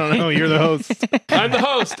don't know. You're the host. I'm the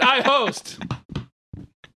host. I host.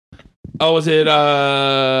 Oh, was it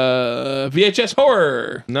VHS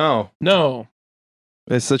horror? No.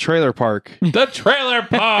 It's the trailer park. The trailer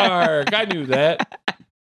park. I knew that.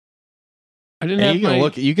 I didn't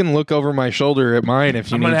have you can look over my shoulder at mine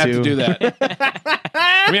if you need to. I'm gonna have to do that.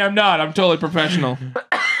 I mean, I'm not. I'm totally professional.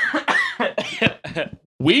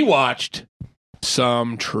 We watched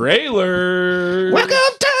some trailers.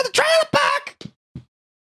 Welcome to the trailer park.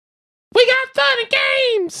 We got fun and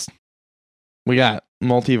games. We got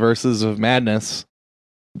Multiverses of Madness.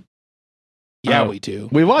 Yeah, we do.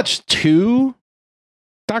 We watched 2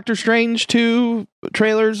 Doctor Strange 2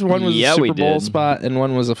 trailers. One was a Super Bowl spot and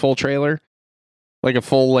one was a full trailer. Like a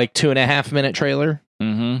full 2.5 minute trailer.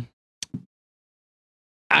 Mm-hmm.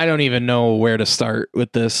 I don't even know where to start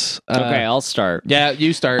with this. Okay, I'll start. Yeah,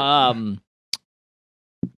 you start. I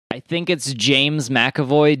think it's James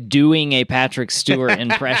McAvoy doing a Patrick Stewart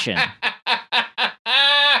impression.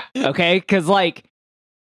 Okay, because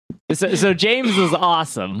so James is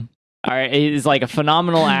awesome. All right, he's like a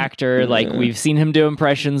phenomenal actor. Like we've seen him do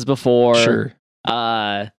impressions before. Sure.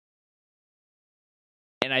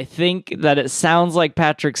 And I think that it sounds like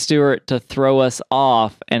Patrick Stewart to throw us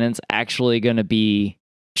off, and it's actually going to be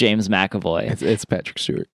James McAvoy. It's Patrick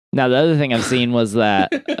Stewart. Now, the other thing I've seen was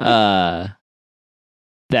that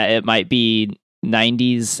that it might be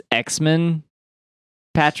 90s X-Men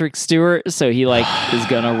Patrick Stewart, so he is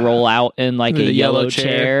going to roll out in a yellow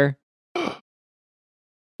chair.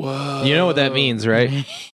 Whoa. You know what that means, right?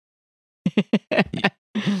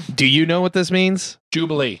 Do you know what this means?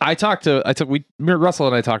 Jubilee. Russell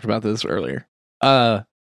and I talked about this earlier. Follow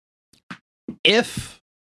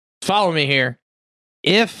me here.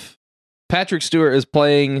 If Patrick Stewart is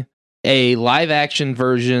playing a live action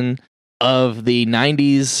version of the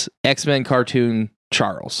 90s X-Men cartoon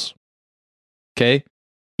Charles. Okay?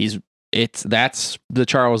 That's the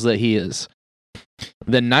Charles that he is.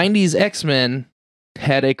 The 90s X-Men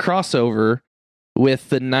had a crossover with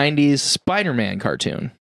the 90s Spider-Man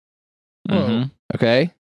cartoon. Mm-hmm.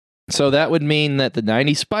 Okay? So that would mean that the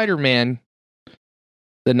 90s Spider-Man,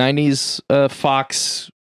 the 90s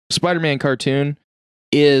Fox Spider-Man cartoon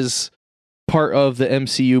is part of the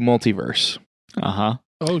MCU multiverse. Uh-huh.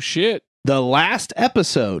 Oh, shit. The last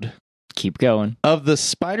episode Keep going. of the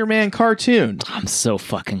Spider-Man cartoon, I'm so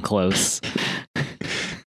fucking close.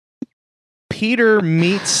 Peter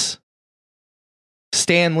meets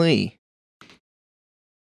Stan Lee.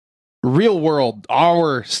 Real world,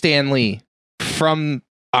 our Stan Lee from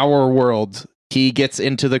our world. He gets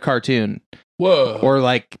into the cartoon. Whoa.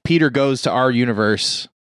 Or Peter goes to our universe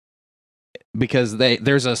because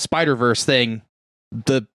there's a Spider-Verse thing.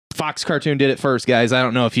 The Fox cartoon did it first, guys. I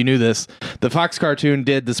don't know if you knew this. The Fox cartoon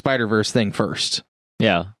did the Spider-Verse thing first.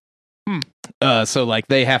 Yeah. So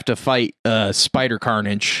they have to fight Spider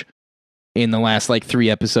Carnage in the last 3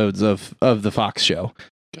 episodes of the Fox show.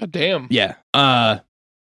 God damn. Yeah.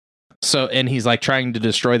 So, and he's trying to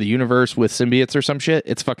destroy the universe with symbiotes or some shit.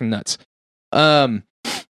 It's fucking nuts.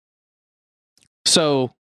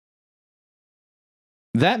 So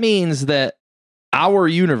that means that our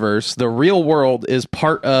universe, the real world, is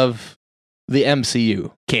part of the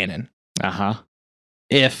MCU canon. Uh-huh.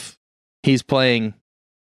 If he's playing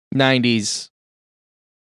 90s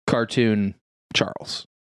cartoon Charles.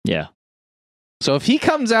 Yeah. So if he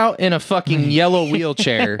comes out in a fucking yellow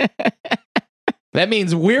wheelchair, that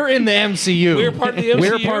means we're in the MCU. We're part of the MCU.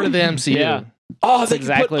 We're part of the MCU. Yeah. Oh, That's they could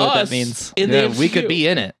exactly put what that us means. In Yeah, the we could MCU. be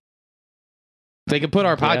in it. They could put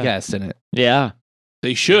our Yeah. podcast in it. Yeah.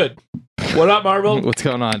 They should. What up, Marvel? What's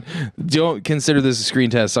going on? Don't consider this a screen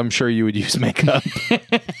test. I'm sure you would use makeup.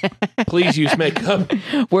 Please use makeup.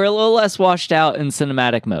 We're a little less washed out in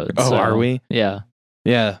cinematic mode. Oh, so, are we? Yeah.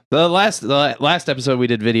 Yeah. The last episode we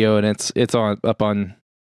did video, and it's up on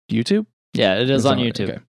YouTube. Yeah, it is It's on YouTube.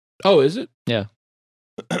 Okay. Oh, is it?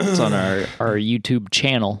 It's on our YouTube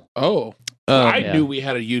channel. Oh, Um, I yeah. knew we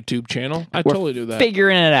had a YouTube channel. I We're totally knew that.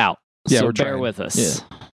 Figuring it out. Yeah, so we're bear trying. with us.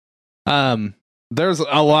 There's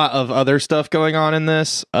a lot of other stuff going on in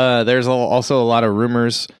this. There's also a lot of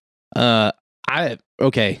rumors. So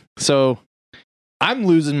I'm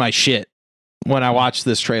losing my shit when I watch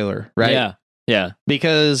this trailer, right? Yeah. Yeah.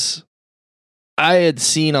 Because I had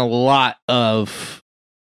seen a lot of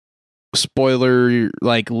spoiler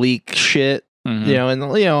leak shit, Mhm. you know, and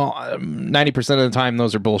 90% of the time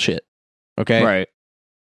those are bullshit. Okay. Right.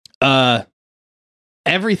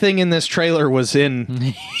 Everything in this trailer was in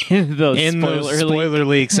Those those spoiler spoiler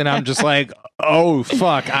leaks, and I'm just like, oh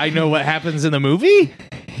fuck, I know what happens in the movie.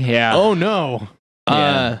 Yeah. Oh no.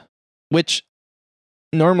 Yeah. Which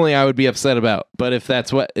normally I would be upset about, but if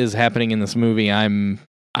that's what is happening in this movie, I'm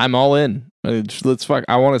all in. Let's fuck.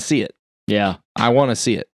 I want to see it. Yeah. I want to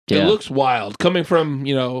see it. Yeah. It looks wild coming from,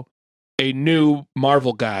 a new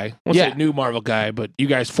Marvel guy. I won't Yeah. say new Marvel guy, but you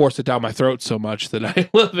guys forced it down my throat so much that I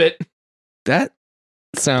love it. That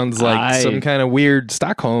sounds like some kind of weird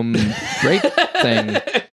Stockholm rape thing.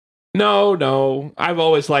 No. I've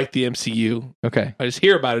always liked the MCU. Okay. I just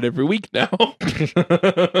hear about it every week now.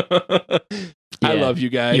 I love you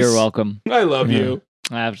guys. You're welcome. I love Yeah. you.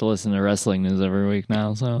 I have to listen to wrestling news every week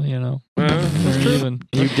now, so That's true. even.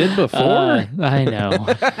 You did before. I know.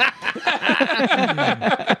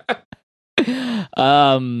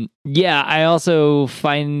 Yeah, I also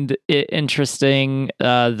find it interesting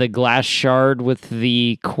the glass shard with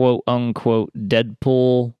the quote unquote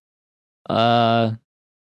Deadpool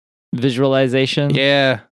visualization.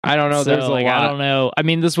 Yeah. I don't know. So, There's a lot. I don't know. I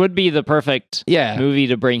mean, this would be the perfect Yeah. movie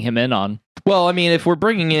to bring him in on. Well, I mean, if we're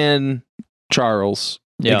bringing in Charles,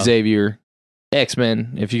 Yeah. Xavier,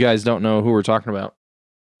 X-Men, if you guys don't know who we're talking about,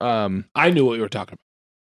 I knew what you were talking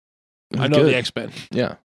about. I know good. the X-Men.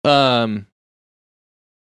 Yeah.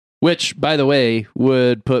 Which, by the way,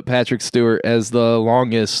 would put Patrick Stewart as the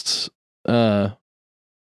longest career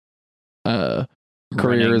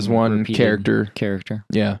Running, as one repeated character.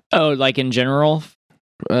 Yeah. Oh, like in general?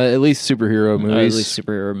 At least superhero At movies. least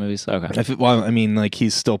superhero movies. Okay.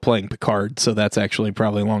 He's still playing Picard, so that's actually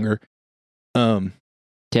probably longer.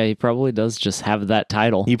 Yeah, he probably does just have that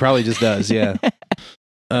title. He probably just does, yeah.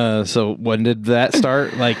 So when did that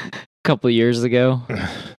start? Like, A couple years ago.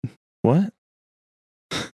 what?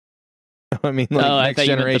 I mean, like, I Next thought you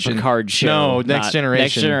meant Generation. the Picard show. No, Next not- Generation.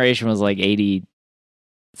 Next Generation was like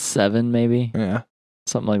 87, maybe Yeah.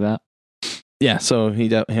 something like that. Yeah, so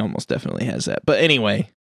he almost definitely has that. But anyway,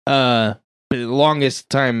 the longest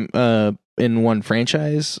time in one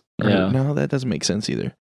franchise. Yeah. No, that doesn't make sense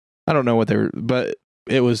either. I don't know what they were, but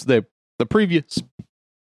it was the previous.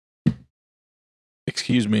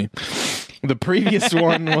 Excuse me. The previous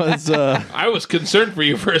one was I was concerned for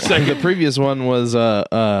you for a the second. previous one was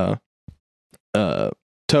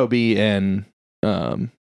Toby and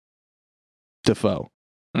Defoe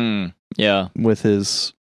Yeah, with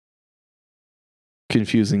his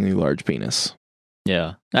confusingly large penis.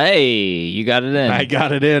 yeah. Hey, you got it in. I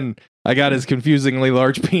got it in. I got his confusingly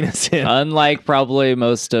large penis in. Unlike probably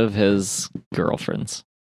most of his girlfriends.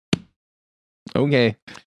 Okay.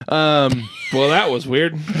 Well, that was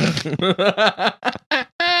weird.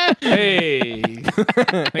 Hey,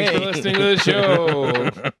 thanks for listening to the show.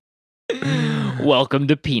 Welcome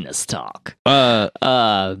to Penis Talk. So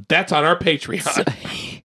That's on our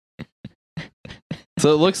Patreon. it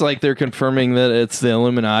looks like they're confirming that it's the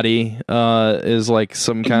Illuminati is like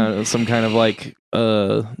some kind of like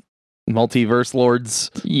multiverse lords.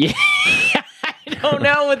 Yeah. I don't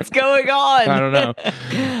know what's going on. I don't know.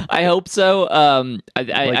 I hope so.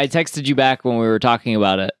 I texted you back when we were talking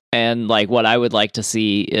about it, and like what I would like to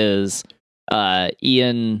see is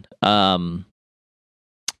Ian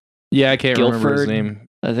Yeah, I can't remember his Guilford? name.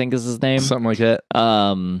 I think is his name. Something like that.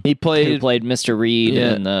 He He played played Mr. Reed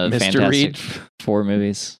in the Mr. Fantastic Reed. Four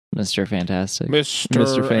movies. Mr. Fantastic.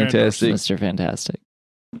 Mr. Fantastic. Mr. Fantastic.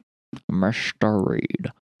 Mr.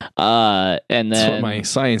 Reed. And That's what then my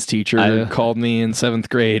science teacher called me in 7th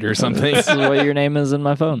grade or something. this is what your name is in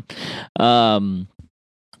my phone. And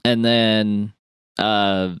then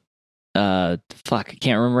fuck, I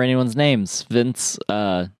can't remember anyone's names. Vince,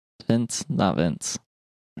 not Vince.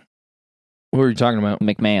 What were you talking about?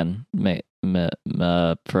 McMahon.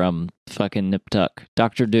 From fucking Nip Tuck.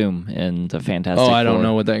 Dr. Doom in the Fantastic I don't Four.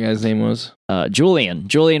 know what that guy's name was. Julian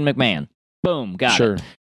McMahon. Boom, got Sure.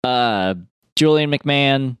 it. Julian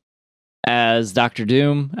McMahon as Dr.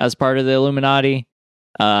 Doom as part of the Illuminati.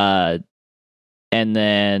 And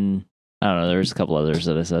then I don't know, there's a couple others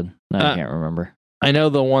that I said. I can't remember. I know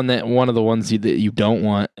one of the ones that you don't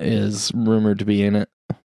want is rumored to be in it.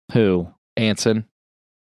 Who? Anson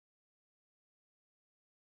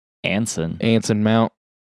Mount.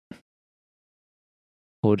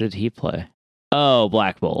 Who did he play? Oh,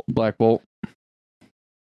 Black Bolt. Black Bolt.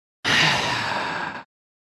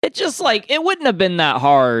 It just it wouldn't have been that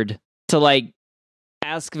hard to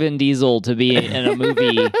ask Vin Diesel to be in a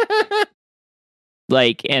movie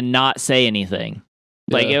and not say anything.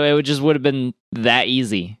 It would have been that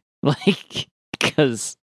easy.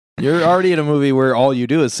 Because You're already in a movie where all you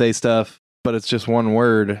do is say stuff, but it's just one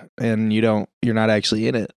word and you're not actually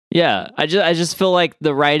in it. yeah, I just feel like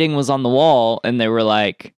the writing was on the wall and they were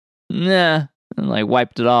like, nah, and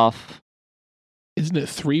wiped it off. Isn't it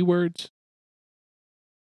 3 words?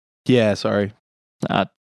 Yeah, sorry.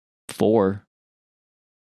 4.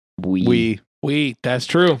 We That's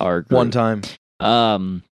true. Are one time.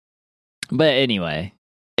 But anyway,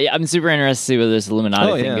 I'm super interested to see where this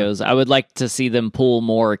Illuminati thing goes. I would like to see them pull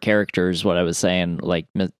more characters, what I was saying,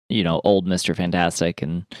 old Mr. Fantastic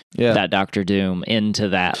and that Doctor Doom into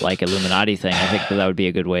that Illuminati thing. I think that would be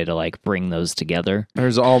a good way to bring those together.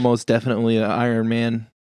 There's almost definitely an Iron Man.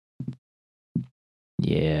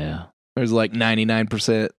 Yeah. There's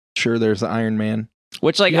 99% sure there's an Iron Man.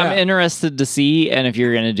 Which I'm interested to see, and if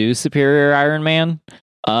you're going to do Superior Iron Man,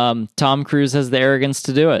 Tom Cruise has the arrogance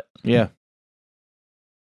to do it. Yeah.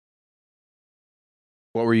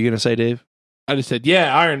 What were you going to say, Dave? I just said,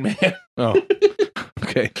 yeah, Iron Man. Oh,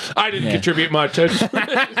 okay. I didn't contribute much.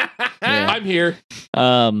 I'm here.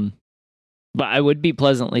 But I would be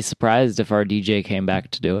pleasantly surprised if our DJ came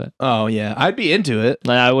back to do it. Oh, yeah. I'd be into it.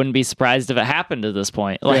 I wouldn't be surprised if it happened at this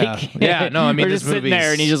point. Yeah, no, I mean, we're just sitting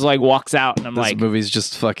there and he just walks out and I'm this movie's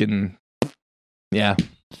just fucking, yeah.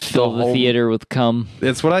 Fill the theater with cum.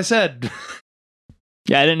 That's what I said.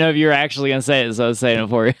 Yeah, I didn't know if you were actually going to say it, so I was saying it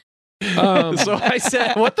for you. So I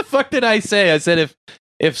said, what the fuck did I say? I said,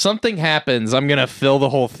 if something happens, I'm going to fill the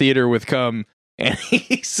whole theater with cum. And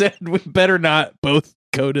he said, we better not both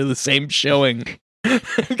go to the same showing.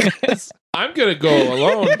 I'm going to go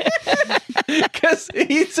alone. Because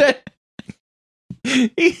he said,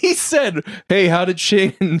 hey, how did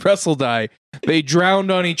Shane and Russell die? They drowned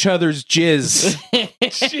on each other's jizz.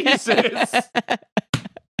 Jesus.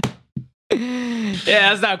 Yeah,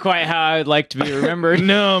 that's not quite how I would like to be remembered.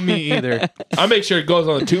 No, me either. I'll make sure it goes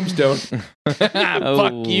on the tombstone.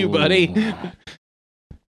 Fuck you, buddy.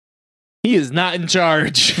 He is not in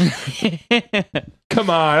charge. Come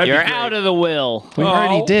on. You're out of the will. We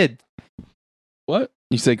already did. What?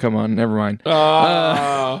 You said, come on, never mind.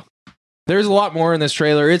 Oh. There's a lot more in this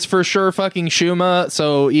trailer. It's for sure fucking Shuma,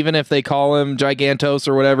 so even if they call him Gigantos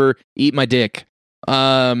or whatever, eat my dick.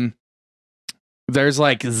 There's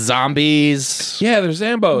zombies. Yeah, there's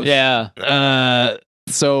Zambos. Yeah.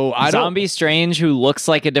 So I don't... Zombie Strange, who looks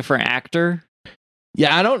like a different actor.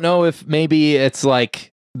 Yeah, I don't know if maybe it's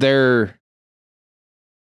they're...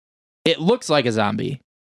 It looks like a zombie.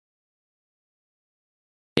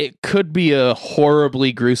 It could be a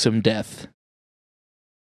horribly gruesome death.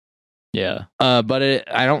 Yeah. But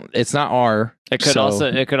it's not R. It could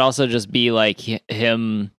also just be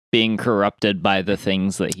him being corrupted by the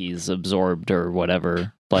things that he's absorbed or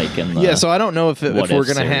whatever. In the so I don't know if we're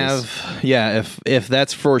gonna series. have if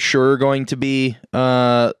that's for sure going to be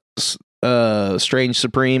Strange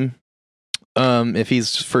Supreme. If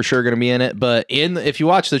he's for sure going to be in it, but if you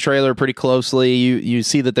watch the trailer pretty closely, you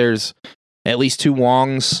see that there's at least 2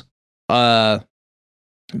 Wongs.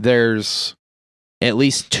 There's at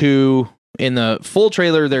least 2 in the full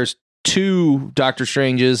trailer. There's 2 Doctor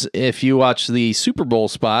Stranges. If you watch the Super Bowl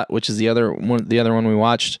spot, which is the other one we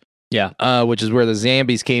watched, which is where the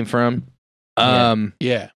zombies came from.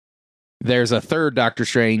 Yeah. There's a 3rd Doctor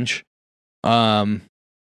Strange.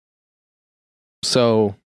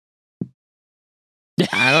 So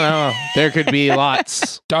I don't know. There could be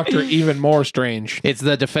lots. Doctor Even More Strange. It's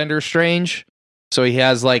the Defender Strange. So he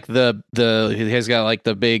has like he has got like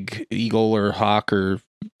the big eagle or hawk or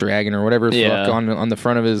dragon or whatever the fuck on the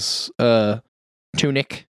front of his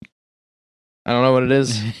tunic. I don't know what it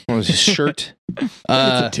is. What was his shirt? It's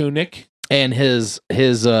a tunic. And his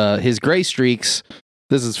gray streaks,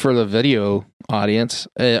 this is for the video audience,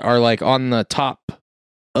 are like on the top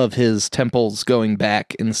of his temples going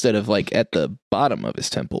back instead of like at the bottom of his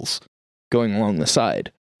temples going along the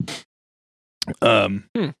side.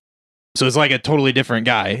 So it's like a totally different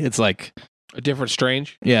guy. It's like a different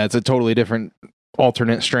Strange. Yeah, it's a totally different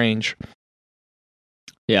alternate Strange.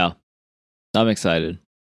 Yeah. I'm excited.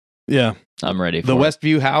 Yeah. I'm ready for the it.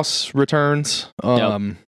 Westview house returns.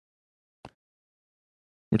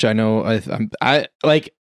 Which I know I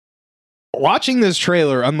like watching this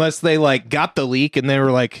trailer, unless they like got the leak and they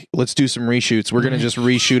were like, let's do some reshoots. We're gonna just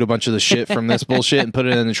reshoot a bunch of the shit from this bullshit and put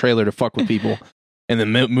it in the trailer to fuck with people. And the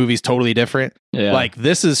movie's totally different. Yeah. Like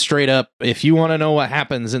this is straight up. If you want to know what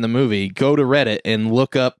happens in the movie, go to Reddit and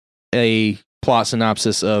look up a plot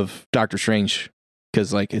synopsis of Doctor Strange,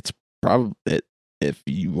 because like it's probably if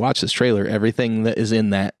you watch this trailer, everything that is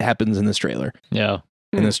in that happens in this trailer. Yeah.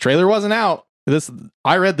 And this trailer wasn't out.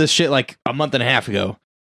 I read this shit like a month and a half ago.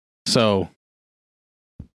 So,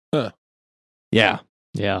 yeah.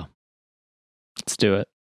 Let's do it.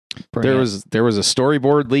 There was a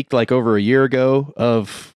storyboard leaked like over a year ago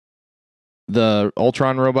of the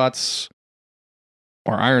Ultron robots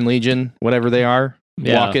or Iron Legion, whatever they are,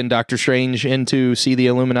 walking Doctor Strange in to see the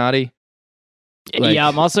Illuminati. Like,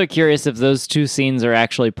 I'm also curious if those two scenes are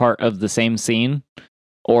actually part of the same scene,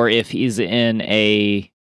 or if he's in a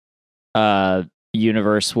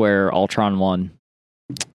universe where Ultron won.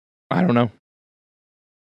 I don't know.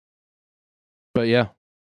 But yeah.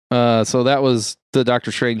 So that was the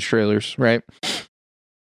Doctor Strange trailers, right?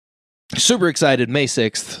 Super excited. May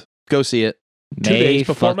 6th. Go see it. 2 days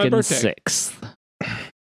before my birthday. 6th.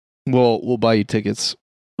 We'll buy you tickets.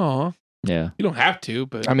 Aw. Yeah. You don't have to,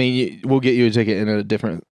 but I mean, we'll get you a ticket in a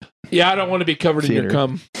different. Yeah, I don't want to be covered theater. in your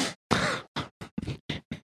cum.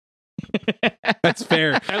 That's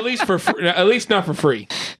fair. At least not for free.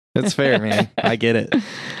 That's fair, man. I get it.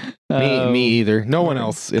 Me either. No one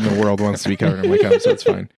else in the world wants to be covered in my cum, so it's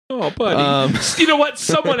fine. Oh, buddy. You know what?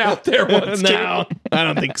 Someone out there wants to. No, I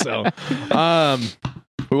don't think so.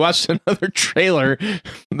 We watched another trailer.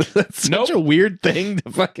 That's such a weird thing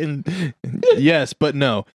to fucking. Yes, but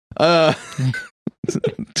no. To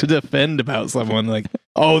defend about someone like,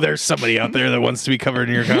 oh, there's somebody out there that wants to be covered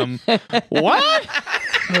in your cum. What?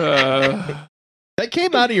 That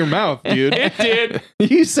came out of your mouth, dude. It did.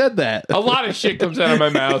 You said that. A lot of shit comes out of my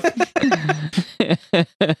mouth.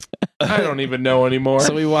 I don't even know anymore.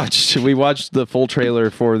 So we watched the full trailer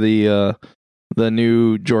for the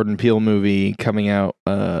new Jordan Peele movie coming out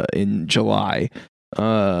in July,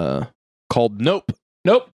 called Nope.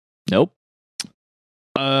 Nope.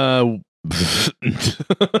 What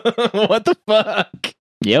the fuck?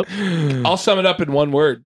 Yep. I'll sum it up in one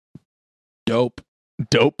word. Dope.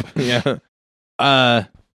 Yeah.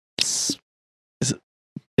 Is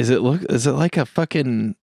it like a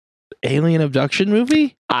fucking alien abduction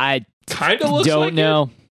movie? I kind of looks don't like know.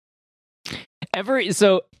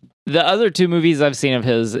 So the other two movies I've seen of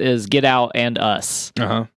his is Get Out and Us.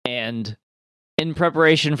 And in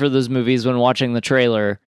preparation for those movies, when watching the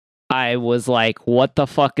trailer, I was like, what the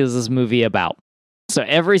fuck is this movie about? So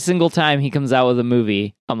every single time he comes out with a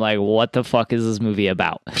movie, I'm like, what the fuck is this movie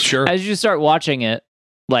about? Sure. As you start watching it,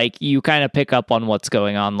 like, you kind of pick up on what's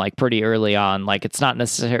going on, like, pretty early on. Like, it's not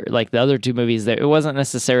necessarily, like, the other two movies, it wasn't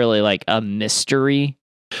necessarily, like, a mystery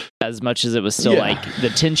as much as it was still, like, the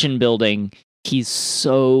tension building. He's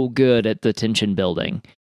so good at the tension building.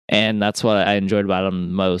 And that's what I enjoyed about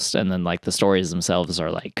him most. And then, like, the stories themselves are,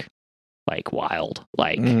 like wild.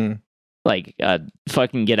 Like,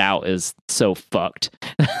 fucking Get Out is so fucked.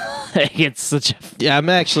 Like, it's such a... Yeah, I'm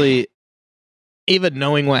actually... Even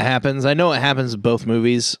knowing what happens, I know what happens in both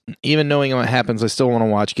movies. Even knowing what happens, I still want to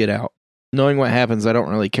watch Get Out. Knowing what happens, I don't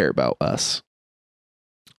really care about Us.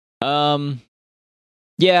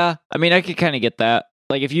 Yeah, I mean, I could kind of get that.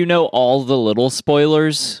 Like, if you know all the little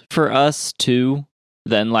spoilers for Us too,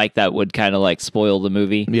 then like that would kind of like spoil the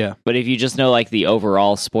movie. Yeah. But if you just know like the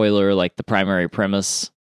overall spoiler, like the primary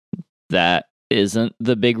premise, that isn't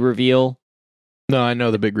the big reveal. No, I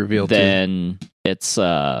know the big reveal then too. It's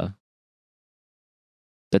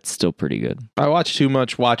that's still pretty good. I watch too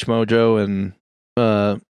much Watch Mojo and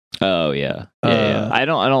oh yeah. I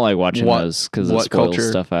don't like watching those because it spoils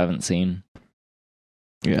stuff I haven't seen.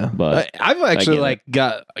 Yeah, But I've actually get like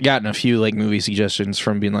gotten a few like movie suggestions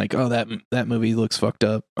from being like, oh, that movie looks fucked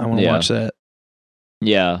up. I want to Yeah. watch that.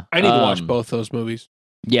 yeah, I need to watch both those movies.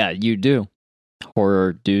 Yeah, you do.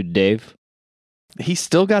 Horror dude Dave. He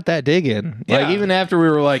still got that dig in. Like Yeah. even after we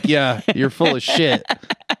were like, yeah, you're full of shit.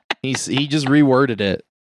 He just reworded it.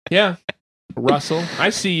 Yeah, Russell,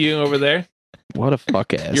 I see you over there. What a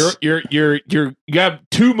fuck ass. You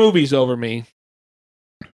got 2 movies over me.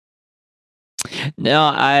 No,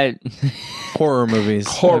 I horror movies.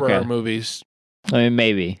 Horror Okay. movies. mean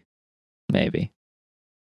maybe.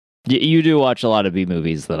 You do watch a lot of B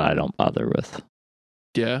movies that I don't bother with.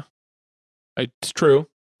 Yeah, it's true.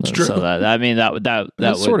 It's true. So that that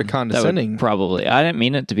That's would, sort of that would condescending. probably. I didn't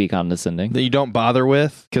mean it to be condescending. That you don't bother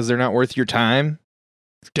with because they're not worth your time.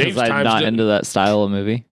 Dave's Because I'm time's not di- into that style of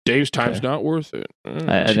movie. Dave's time's Okay. not worth it.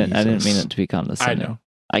 I didn't mean Jesus. it to be condescending. I know.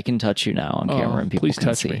 I can touch you now on camera and people please can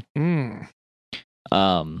touch see. me. Mm.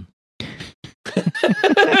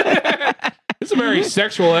 It's a very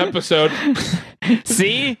sexual episode.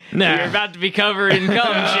 See? Nah. You're about to be covered in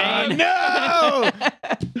cum, Shane. No!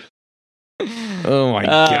 Oh my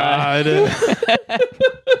Uh, god.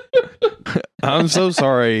 I'm so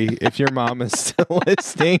sorry if your mom is still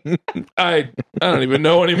listening. I don't even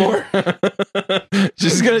know anymore. You're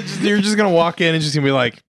just gonna walk in and just gonna be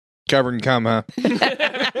like covered in cum, huh?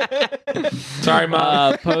 Sorry,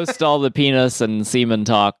 Mom. Post all the penis and semen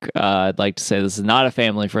talk. I'd like to say this is not a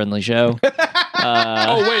family friendly show.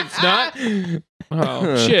 Oh wait, it's not.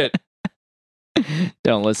 Oh shit.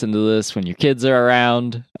 Don't listen to this when your kids are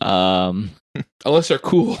around. Unless they're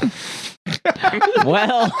cool.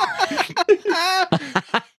 Well,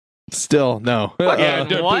 Still, no. Yeah,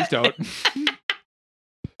 what? please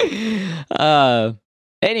don't.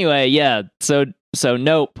 Anyway, yeah. So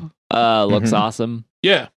Nope looks Mhm. awesome.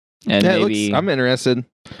 Yeah. And Yeah, maybe I'm interested.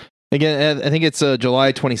 Again, I think it's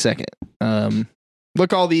July 22nd.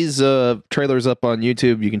 Look all these trailers up on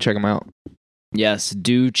YouTube. You can check them out. yes,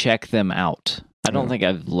 do check them out. I don't Yeah. think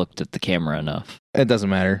I've looked at the camera enough. It doesn't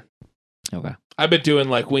matter. Okay. I've been doing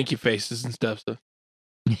like winky faces and stuff. So.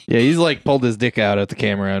 Yeah, he's like pulled his dick out at the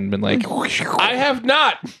camera and been like, I have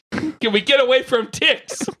not. Can we get away from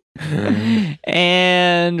ticks?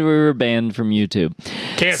 And we were banned from YouTube.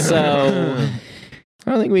 Can't. So I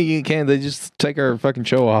don't think we can. They just take our fucking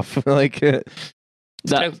show off. Like,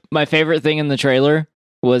 my favorite thing in the trailer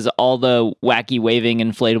was all the wacky waving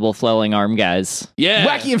inflatable flailing arm guys. Yeah.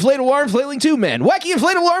 wacky inflatable arm flailing 2 men. Wacky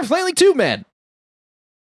inflatable arm flailing 2 men.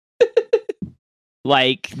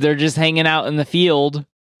 Like they're just hanging out in the field.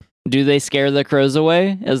 Do they scare the crows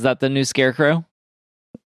away? Is that the new scarecrow?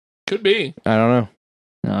 Could be. I don't know.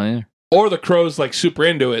 No, yeah. Or the crows like super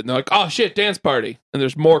into it and they're like, oh shit, dance party. And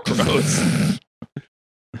there's more crows.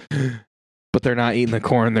 But they're not eating the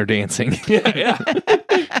corn. They're dancing. yeah, yeah.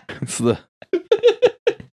 It's the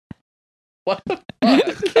What the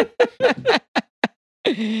fuck?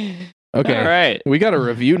 okay. All right. We got a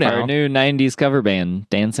review now. Our new 90s cover band,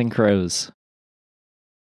 Dancing Crows.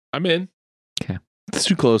 I'm in. It's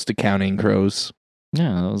too close to counting crows.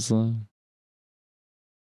 Yeah, that was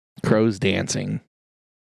Crows dancing.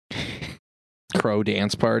 Crow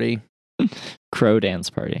dance party. Crow Dance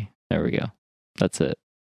Party. There we go. That's it.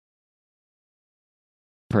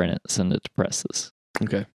 Print it, send it to presses.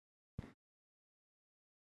 Okay.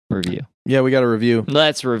 Review. Yeah, we got a review.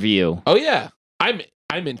 Let's review. Oh yeah. I'm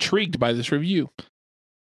intrigued by this review.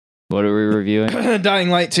 What are we reviewing? Dying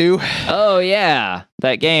Light 2. Oh, yeah.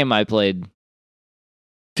 That game I played.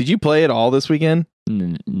 Did you play it all this weekend?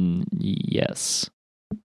 Yes.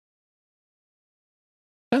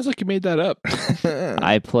 Sounds like you made that up.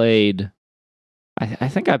 I played. I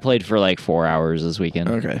think I played for like 4 hours this weekend.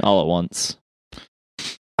 Okay. All at once.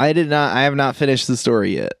 I did not. I have not finished the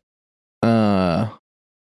story yet. I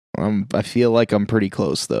feel like I'm pretty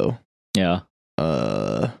close though. Yeah.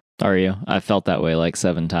 Are you? I felt that way like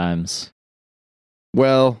 7 times.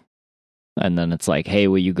 Well, And then it's like, hey,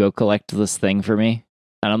 will you go collect this thing for me?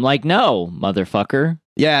 And I'm like, no, motherfucker.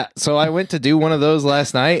 yeah. So I went to do one of those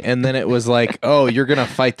last night, and then it was like, oh, you're gonna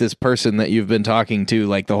fight this person that you've been talking to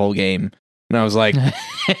like the whole game, and I was like,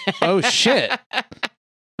 oh shit.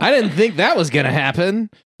 I didn't think that was gonna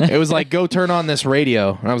happen. It was like, go turn on this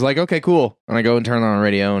radio. And I was like, okay, cool. And I go and turn on a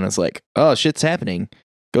radio, and it's like, oh, shit's happening.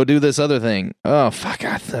 Go do this other thing. Oh, fuck.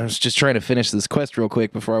 I was just trying to finish this quest real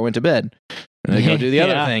quick before I went to bed. And I go do the Yeah.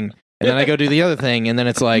 other thing. And then I go do the other thing. And then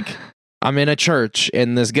it's like, I'm in a church,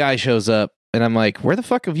 and this guy shows up, and I'm like, where the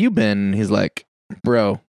fuck have you been? And he's like,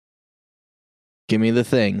 bro, give me the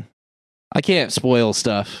thing. I can't spoil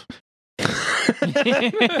stuff.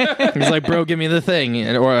 He's like, bro, give me the thing,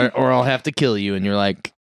 or I'll have to kill you. And you're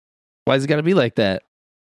like, why's it gotta be like that?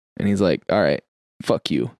 And he's like, all right,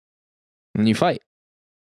 fuck you. And you fight.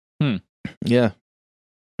 Yeah.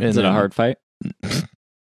 And Is it a then- hard fight?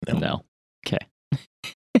 No. No. Okay.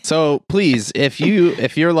 So please, if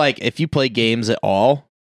you play games at all,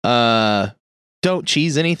 don't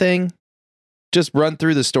cheese anything. Just run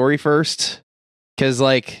through the story first. Cause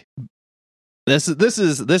like this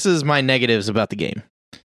is my negatives about the game.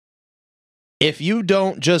 If you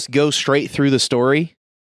don't just go straight through the story,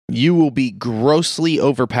 you will be grossly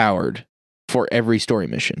overpowered for every story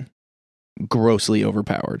mission. Grossly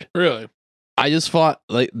overpowered. Really? I just fought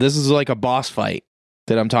like this is like a boss fight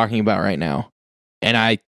that I'm talking about right now, and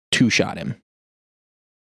I two-shot him.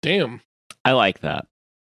 Damn. I like that.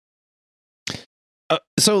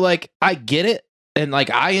 So like I get it, and like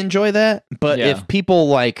I enjoy that, but Yeah. if people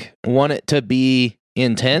like want it to be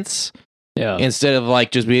intense Yeah. instead of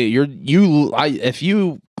like just be if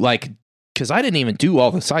you like, because I didn't even do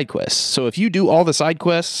all the side quests. So if you do all the side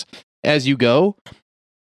quests as you go,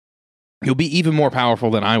 you'll be even more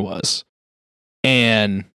powerful than I was,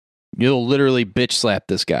 and you'll literally bitch slap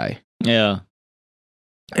this guy. Yeah.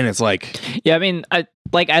 And it's like, Yeah, I mean, I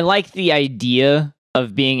like the idea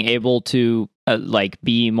of being able to like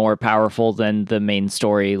be more powerful than the main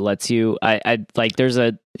story lets you. I like there's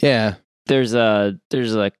a yeah,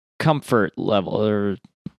 comfort level, or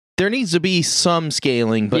there needs to be some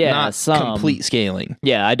scaling, but Yeah, not some. complete scaling.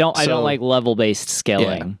 yeah, I don't So- like level based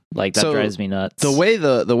scaling. Like that So, drives me nuts. The way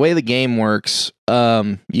the game works,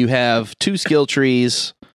 you have 2 skill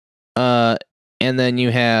trees, and then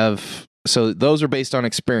you have, so those are based on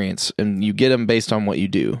experience, and you get them based on what you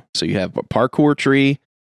do. So you have a parkour tree,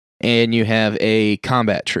 and you have a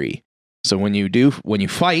combat tree. So when you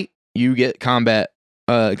fight, you get combat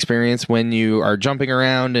experience. When you are jumping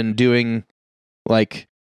around and doing like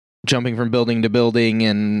jumping from building to building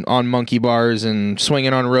and on monkey bars and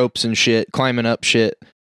swinging on ropes and shit, climbing up shit,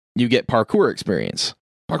 you get parkour experience.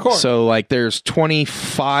 Parkour. So like there's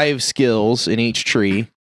 25 skills in each tree.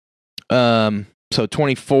 So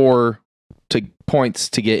 24 points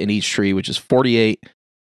to get in each tree, which is 48.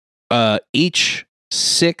 Each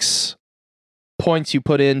 6 points you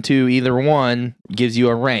put into either one gives you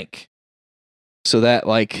a rank. So that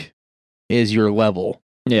like is your level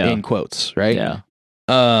yeah, in quotes, right? yeah,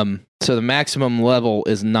 So the maximum level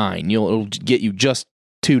is 9. It'll get you just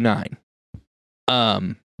to 9.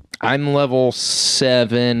 I'm level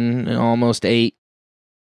 7, almost 8,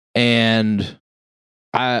 and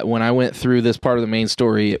when I went through this part of the main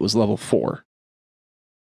story, it was level 4.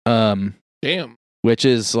 Damn. Which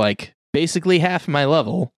is like basically half my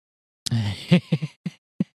level.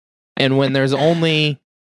 And when there's only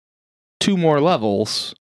 2 more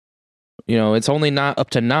levels, it's only not up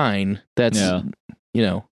to 9. That's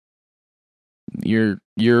Yeah.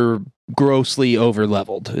 You're grossly over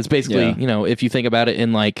leveled. It's basically, Yeah. if you think about it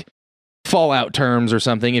in like Fallout terms or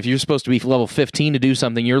something, if you're supposed to be level 15 to do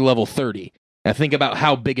something, you're level 30. Now think about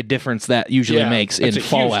how big a difference that usually Yeah, makes in that's a huge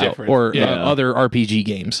Fallout difference. or Yeah. other RPG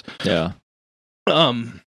games. yeah,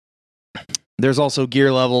 There's also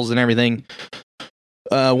gear levels and everything.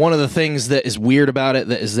 One of the things that is weird about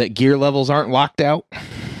it is that gear levels aren't locked out.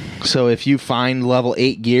 So if you find level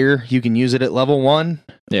 8 gear, you can use it at level 1.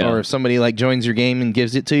 yeah. Or if somebody like joins your game and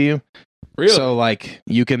gives it to you. Really? So like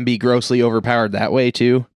you can be grossly overpowered that way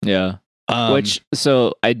too. Yeah.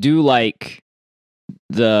 So I do like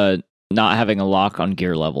the not having a lock on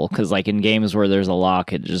gear level, because like in games where there's a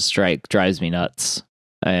lock, it just drives me nuts,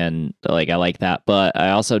 and like I like that. But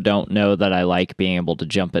I also don't know that I like being able to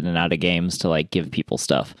jump in and out of games to like give people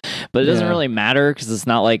stuff. But it doesn't Yeah. really matter because it's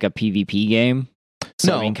not like a PvP game.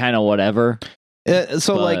 So No. I mean, kind of whatever.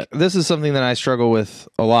 So like this is something that I struggle with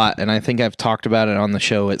a lot, and I think I've talked about it on the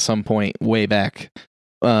show at some point way back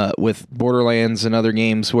with Borderlands and other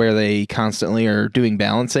games where they constantly are doing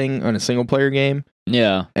balancing on a single player game,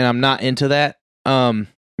 Yeah. and I'm not into that.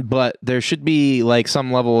 But there should be like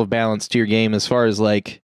some level of balance to your game as far as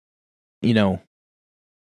like,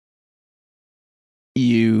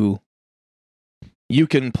 you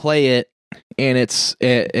can play it,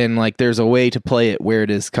 and like there's a way to play it where it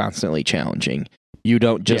is constantly challenging. You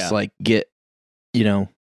don't just Yeah. like get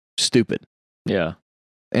stupid. Yeah.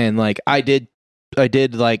 And like I did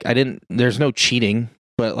like I didn't there's no cheating,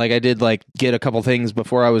 but like I did like get a couple things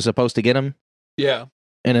before I was supposed to get them, Yeah.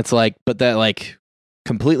 and it's like, but that like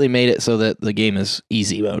completely made it so that the game is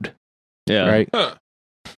easy mode, Yeah. right? Huh.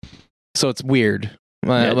 So it's weird.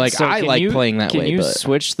 Yeah, Like so I can like you- playing that Can way, you but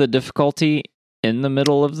switch the difficulty in the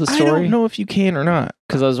middle of the I story? don't know if you can or not.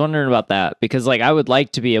 Because I was wondering about that. Because like I would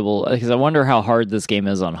like to be able. Because I wonder how hard this game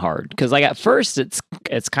is on hard. Because like at first it's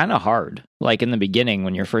it's kind of hard. Like in the beginning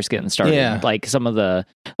when you're first getting started. Yeah. Like some of the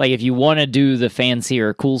like if you want to do the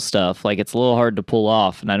fancier cool stuff, like it's a little hard to pull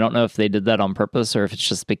off. And I don't know if they did that on purpose or if it's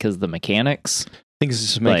just because of the mechanics. I think it's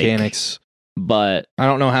just Like, mechanics. But I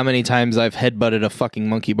don't know how many times I've headbutted a fucking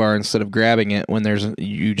monkey bar instead of grabbing it when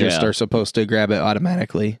you just Yeah. are supposed to grab it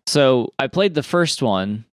automatically. so I played the first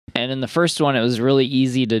one, and in the first one it was really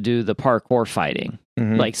easy to do the parkour fighting.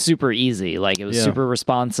 Mhm. Like super easy. Like it was Yeah. super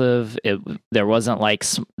responsive. There wasn't like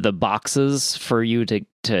the boxes for you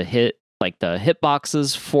to hit, like the hit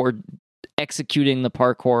boxes for executing the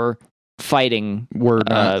parkour fighting We're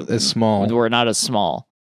not as small. were not as small.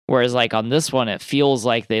 Whereas like on this one, it feels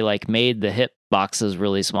like they like made the hit boxes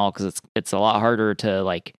really small because it's a lot harder to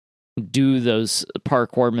like do those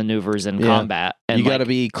parkour maneuvers in Yeah. combat. And You got to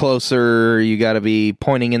be closer. You got to be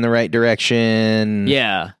pointing in the right direction.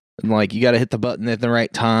 yeah. Like you got to hit the button at the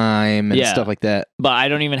right time and Yeah. stuff like that. But I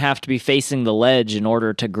don't even have to be facing the ledge in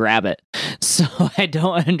order to grab it. So I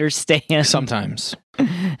don't understand. Sometimes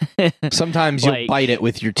you'll Like- bite it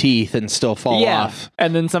with your teeth and still fall Yeah. off.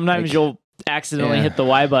 And then sometimes Like- you'll accidentally Yeah. hit the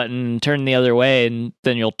Y button and turn the other way, and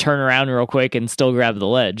then you'll turn around real quick and still grab the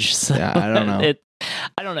ledge. So Yeah, I don't know.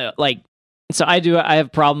 I don't know. Like, so I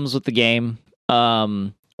have problems with the game.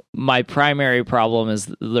 My primary problem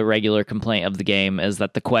is the regular complaint of the game is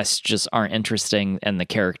that the quests just aren't interesting and the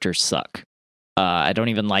characters suck. I don't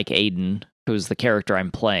even like Aiden, who's the character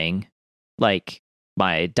I'm playing. Like,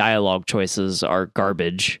 my dialogue choices are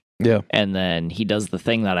garbage. Yeah. And then he does the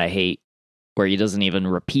thing that I hate, where he doesn't even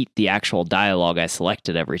repeat the actual dialogue I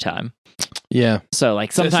selected every time. Yeah. So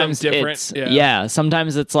like Says sometimes something different, it's yeah.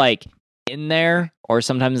 sometimes it's like in there, or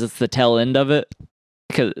sometimes it's the tail end of it.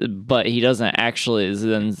 But he doesn't actually.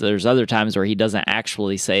 Then there's other times where he doesn't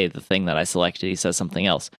actually say the thing that I selected. He says something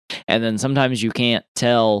else, and then sometimes you can't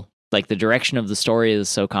tell. Like the direction of the story is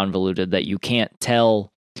so convoluted that you can't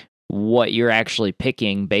tell what you're actually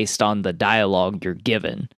picking based on the dialogue you're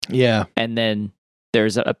given. Yeah. And then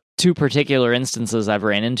there's two particular instances I've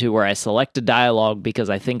ran into where I select a dialogue because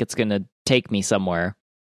I think it's going to take me somewhere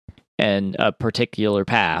and a particular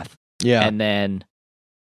path. Yeah. And then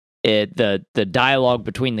the dialogue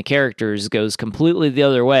between the characters goes completely the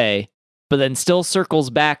other way, but then still circles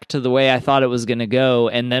back to the way I thought it was going to go.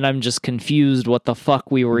 And then I'm just confused what the fuck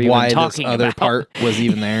we were even Why talking this other about. part was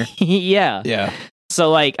even there. Yeah. Yeah. So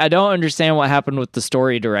like, I don't understand what happened with the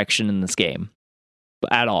story direction in this game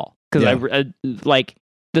at all. Because I like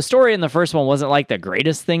the story in the first one wasn't like the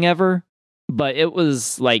greatest thing ever, but it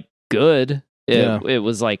was like good. It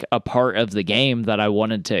was like a part of the game that I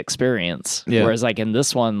wanted to experience. Yeah. Whereas like in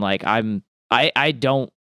this one, like I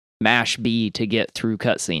don't mash B to get through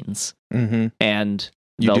cutscenes. Mm-hmm. And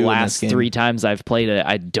You the do in last this game. 3 times I've played it,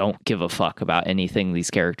 I don't give a fuck about anything these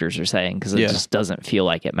characters are saying because it Yeah. just doesn't feel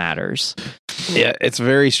like it matters. Yeah, it's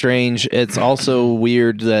very strange. It's also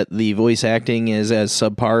weird that the voice acting is as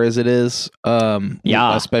subpar as it is.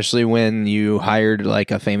 Yeah. Especially when you hired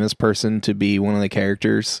like a famous person to be one of the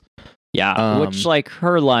characters. Yeah, which like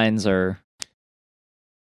her lines are.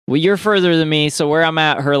 Well, you're further than me, so where I'm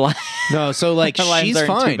at, her line. No, so like Her lines she's aren't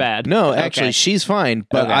too fine. bad. No, actually Okay. she's fine.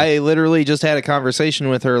 But Okay. I literally just had a conversation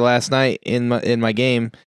with her last night in my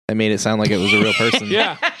game that made it sound like it was a real person.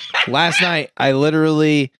 Yeah. Last night I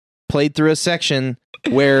literally played through a section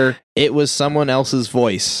where it was someone else's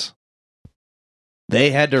voice. They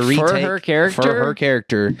had to retake For her character? For her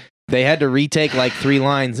character. They had to retake like 3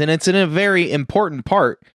 lines, and it's in a very important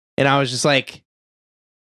part. And I was just like,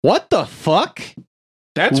 "What the fuck?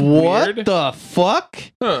 That's what weird. the fuck?"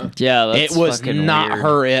 Huh. Yeah, that's It was fucking not weird.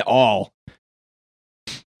 her at all.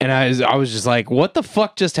 And I was just like, "What the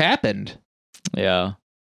fuck just happened?" Yeah.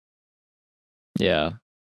 Yeah.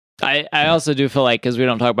 I also do feel like, because we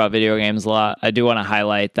don't talk about video games a lot, I do want to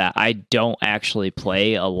highlight that I don't actually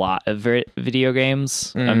play a lot of video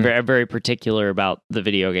games. I'm very, very particular about the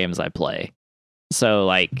video games I play. So,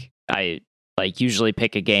 like, I usually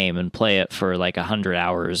pick a game and play it for like 100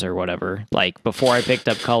 hours or whatever. Like, before I picked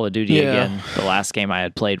up Call of Duty Yeah. again, the last game I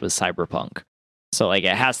had played was Cyberpunk. So, like,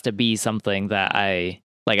 it has to be something that I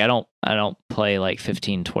don't play like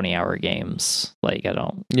 15, 20 hour games. Like, I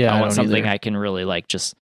want don't something either. I can really like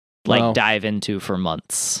just like Well- dive into for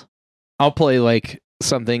months. I'll play like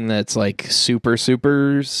something that's like super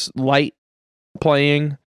light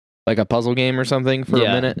playing, like a puzzle game or something for a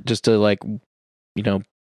Yeah. minute, just to like,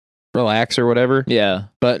 relax or whatever. Yeah.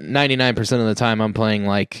 But 99% of the time, I'm playing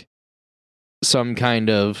like some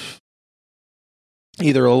kind of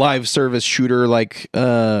either a live service shooter like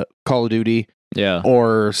Call of Duty, Yeah.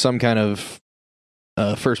 or some kind of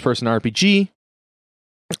first person RPG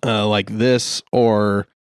like this, or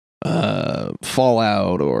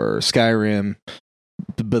Fallout or Skyrim.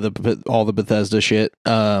 all the Bethesda shit.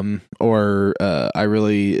 Or I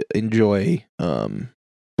really enjoy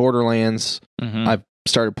Borderlands. Mhm. I've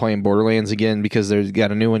started playing Borderlands again because there's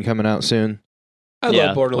got a new one coming out soon. I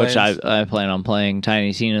love Borderlands. Which I plan on playing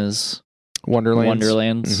Tiny Tina's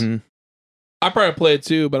Wonderlands. Mhm. I probably play it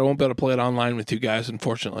too, but I won't be able to play it online with you guys,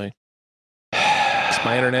 unfortunately. 'Cause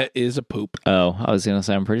my internet is a poop. Oh, I was gonna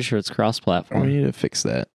say I'm pretty sure it's We cross-platform. need to fix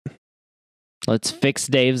that. Let's fix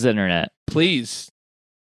Dave's internet. Please.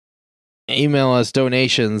 Email us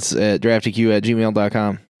donations at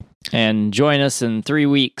draftyq@gmail.com. And join us in 3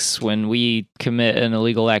 weeks when we commit an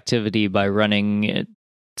illegal activity by running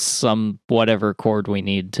some whatever cord we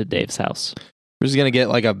need to Dave's house. We're just gonna get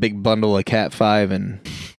like a big bundle of Cat 5 and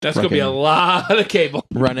That's going to be a lot of cable.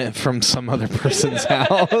 run it from some other person's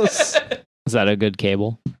house. Is that a good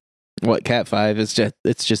cable? What Cat 5 is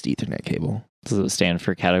it's just Ethernet cable. Does it stand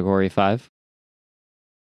for Category 5?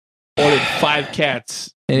 Ordered 5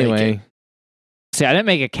 cats. Anyway, See, I didn't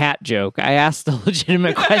make a cat joke. I asked a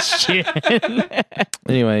legitimate question.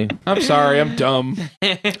 anyway, I'm sorry, I'm dumb.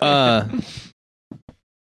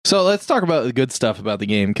 so let's talk about the good stuff about the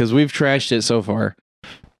game because we've trashed it so far.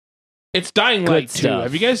 It's Dying Good Light 2. stuff.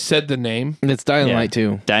 Have you guys said the name? And it's Dying Yeah. Light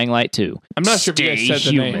 2. Dying Light 2. I'm not sure if you guys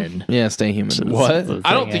said the name. Human. Yeah, Stay Human. Which is What? the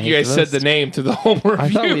I don't thing think I you hate guys the said the most. name to the whole review. I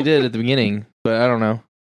thought we did at the beginning, but I don't know.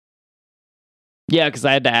 Yeah, because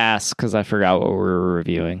I had to ask because I forgot what we were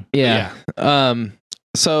reviewing. Yeah.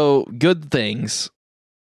 So good things.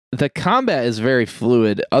 The combat is very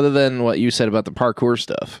fluid, other than what you said about the parkour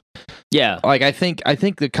stuff. Yeah. Like I think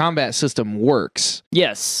the combat system works.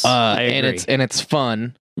 Yes. I And agree. it's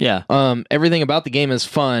fun. Yeah. Everything about the game is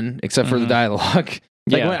fun except for the Mhm. dialogue.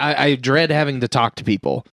 Like Yeah. when I dread having to talk to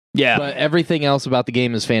people. Yeah. But everything else about the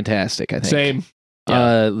game is fantastic, I think. Same.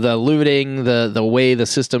 The looting, the way the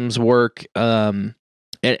systems work. And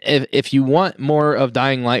if you want more of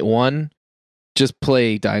Dying Light 1, just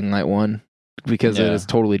play Dying Light 1 because it Yeah. is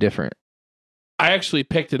totally different. I actually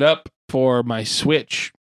picked it up for my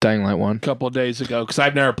Switch Dying Light 1. a couple of days ago because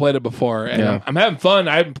I've never played it before. And Yeah. I'm having fun.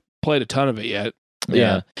 I haven't played a ton of it yet.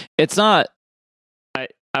 Yeah. It's not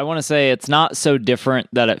I want to say it's not so different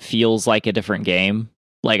that it feels like a different game.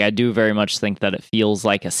 Like I do very much think that it feels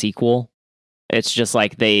like a sequel. It's just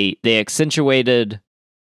like they accentuated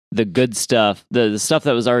the good stuff, the stuff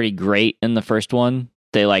that was already great in the first one,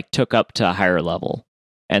 they like took up to a higher level.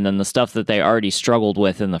 And then the stuff that they already struggled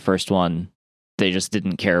with in the first one, they just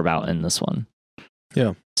didn't care about in this one.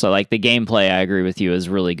 Yeah. So like the gameplay, I agree with you, is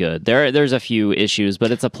really good. There's a few issues, but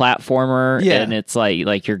it's a platformer, Yeah. and it's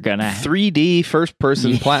like you're gonna 3D first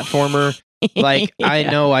person platformer. Like I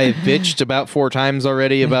know I bitched about 4 times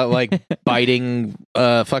already about like biting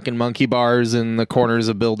fucking monkey bars in the corners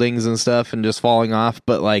of buildings and stuff and just falling off,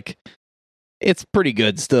 but like it's pretty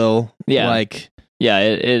good still. Yeah. Like Yeah,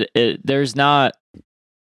 it there's not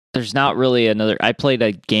really another. I played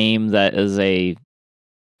a game that is a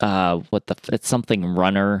it's something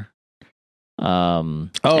runner,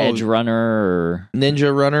 Edge Runner or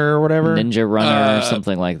Ninja Runner or whatever. Ninja Runner or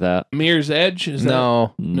something like that. Mirror's Edge? Is that?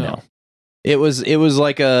 No. No. It was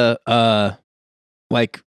like a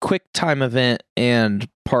like quick time event and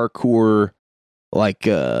parkour like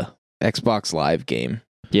Xbox Live game.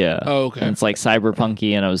 Yeah. Oh, okay. And it's like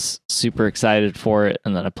cyberpunky, and I was super excited for it,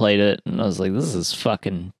 and then I played it, and I was like, "This is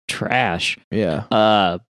fucking trash."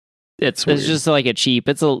 Yeah. It's weird. just like a cheap.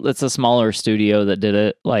 It's a smaller studio that did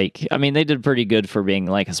it. Like, I mean, they did pretty good for being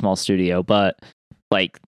like a small studio, but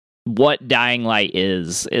like what Dying Light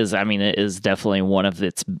is I mean, it is definitely one of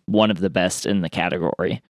the best in the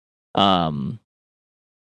category. Because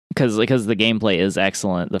the gameplay is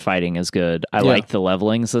excellent, the fighting is good. I like the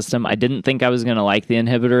leveling system. I didn't think I was gonna like the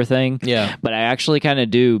inhibitor thing, Yeah. but I actually kind of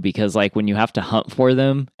do, because like when you have to hunt for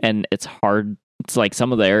them and it's hard. It's like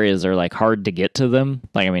some of the areas are like hard to get to them.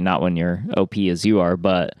 Like, I mean, not when you're OP as you are,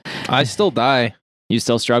 but I still die. you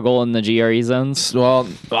still struggle in the GRE zones. Well,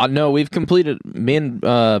 no, we've completed. Me and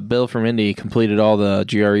Bill from Indy completed all the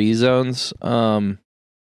GRE zones.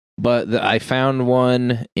 But I found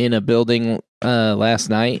one in a building last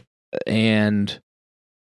night, and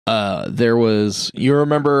there was. You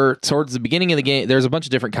remember towards the beginning of the game, there's a bunch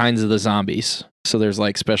of different kinds of the zombies. So there's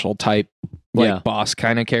like special type, like Yeah. boss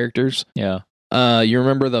kind of characters. Yeah. You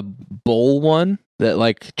remember the bull one that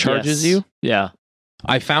like charges Yes. you? Yeah.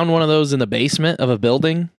 I found one of those in the basement of a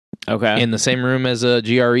building. Okay. In the same room as a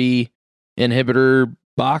GRE inhibitor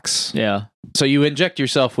box. Yeah. So you inject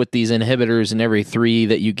yourself with these inhibitors, and every 3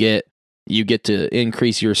 that you get to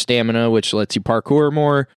increase your stamina, which lets you parkour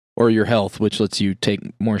more, or your health, which lets you take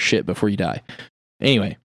more shit before you die.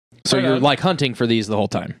 Anyway, so Right you're on. like hunting for these the whole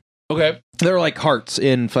time. Okay. They're like hearts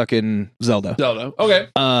in fucking Zelda. Zelda. Okay.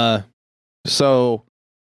 So,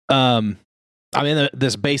 I'm in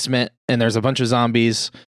this basement, and there's a bunch of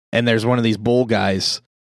zombies, and there's one of these bull guys,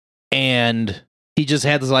 and he just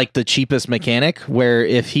has like the cheapest mechanic where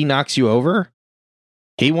if he knocks you over,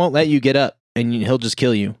 he won't let you get up, and he'll just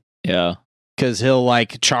kill you. Yeah. Because he'll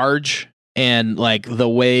like charge, and like the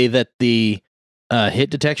way that the hit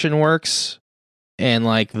detection works, and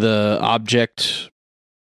like the object,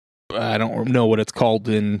 I don't know what it's called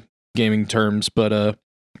in gaming terms, but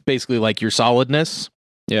basically like your solidness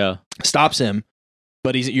Yeah. stops him,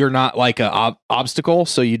 but you're not like a obstacle,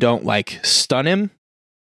 so you don't like stun him.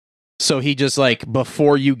 So he just like,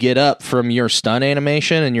 before you get up from your stun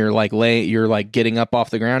animation and you're like getting up off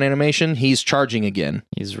the ground animation, he's charging again.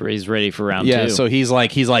 He's ready for round Yeah, two. so he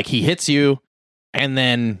hits you, and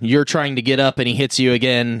then you're trying to get up and he hits you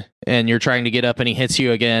again, and you're trying to get up and he hits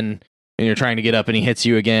you again, and you're trying to get up and he hits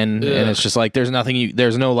you again, Yeah. and it's just like there's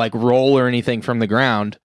no like roll or anything from the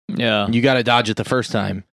ground. Yeah. You got to dodge it the first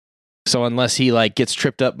time. So unless he like gets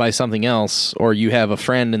tripped up by something else, or you have a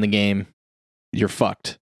friend in the game, you're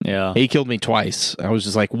fucked. Yeah. He killed me twice. I was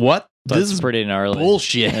just like, what? That's This is pretty gnarly.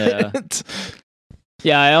 bullshit. Yeah.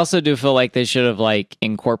 Yeah, I also do feel like they should have like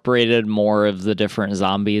incorporated more of the different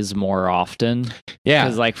zombies more often. Yeah.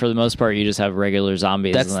 Because like for the most part, you just have regular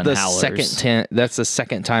zombies That's and the then howlers. that's the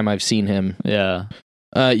second time I've seen him. Yeah.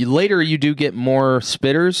 Later you do get more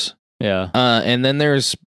spitters. Yeah. And then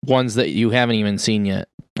there's ones that you haven't even seen yet.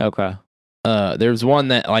 Okay. There's one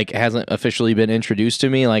that like hasn't officially been introduced to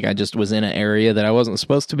me. Like I just was in an area that I wasn't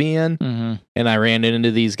supposed to be in, Mm-hmm. and I ran into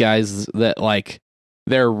these guys that like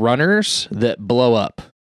they're runners that blow up,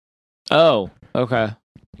 Oh. Okay.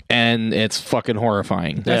 and it's fucking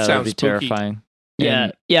horrifying. That That'd sounds be spooky. terrifying.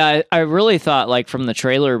 And- Yeah. I really thought like from the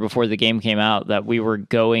trailer before the game came out that we were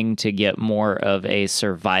going to get more of a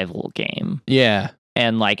survival game. Yeah,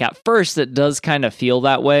 And like at first it does kind of feel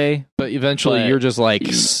that way. but eventually But- you're just like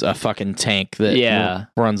a fucking tank that Yeah.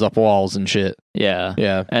 runs up walls and shit. Yeah.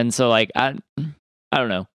 Yeah, And so like I don't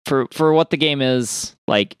know. For what the game is,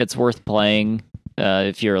 like it's worth playing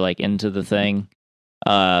if you're like into the thing.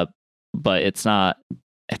 But it's not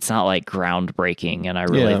like groundbreaking, and I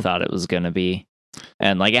really Yeah. thought it was going to be.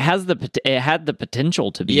 And like it had the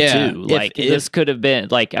potential to be Yeah, too. if- Like this could have been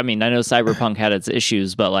like, I mean, I know Cyberpunk had its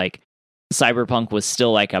issues, but like Cyberpunk was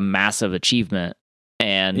still like a massive achievement,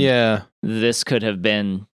 and yeah. this could have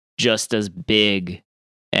been just as big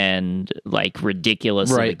and like ridiculous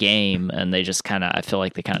of a Right. game, and they just I feel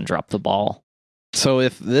like they kind of dropped the ball. So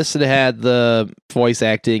if this had had the voice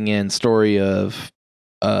acting and story of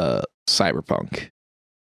Cyberpunk,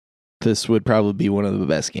 this would probably be one of the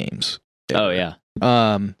best games. Oh yeah.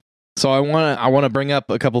 So I want to bring up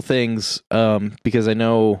a couple things because I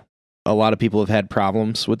know a lot of people have had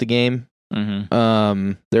problems with the game.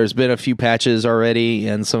 Mm-hmm. There's been a few patches already,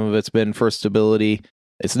 and some of it's been for stability.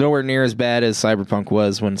 It's nowhere near as bad as Cyberpunk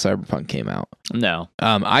was when Cyberpunk came out. No.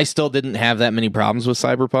 I still didn't have that many problems with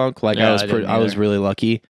Cyberpunk. Like Yeah, I was I didn't I was either. really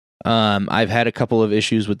lucky. I've had a couple of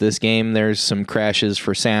issues with this game. There's some crashes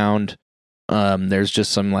for sound. There's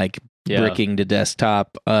just some like Yeah. bricking to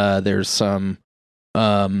desktop. There's some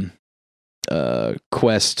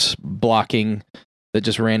quest blocking that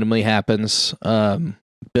just randomly happens.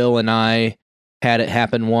 Bill and I had it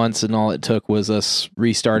happen once, and all it took was us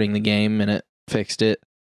restarting the game, and it fixed it.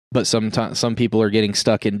 But some people are getting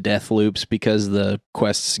stuck in death loops because the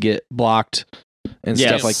quests get blocked and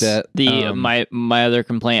stuff Yes. like that. The my other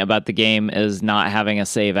complaint about the game is not having a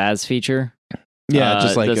save as feature. Yeah,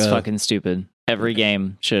 just like that's fucking stupid. Every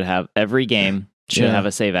game should have Yeah. have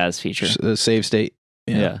a save as feature. a save state.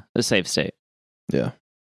 Yeah, a save state. Yeah,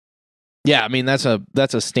 I mean that's a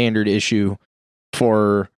standard issue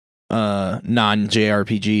for non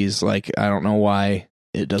JRPGs. Like I don't know why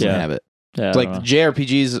it doesn't Yeah. have it. Yeah, It's like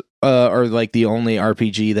JRPGs are like the only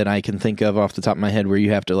RPG that I can think of off the top of my head where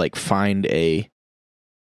you have to like find a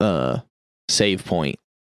save point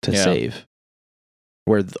to Yeah. save.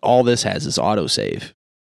 Where all this has is autosave.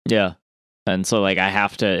 yeah. And so like I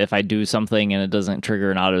have to, if I do something and it doesn't trigger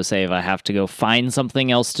an autosave, I have to go find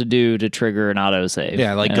something else to do to trigger an autosave.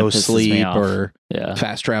 Yeah, like And it go pisses me sleep off. or yeah.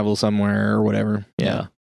 fast travel somewhere or whatever. Yeah.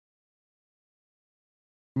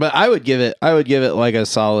 But I would give it like a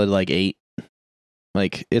solid like 8.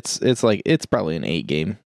 Like it's probably an 8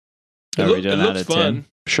 game. Are we It doing out looks of fun. 10?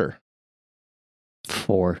 Sure.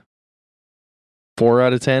 4. 4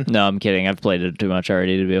 out of 10. No, I'm kidding. I've played it too much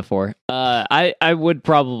already to be a 4. I would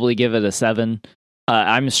probably give it a 7.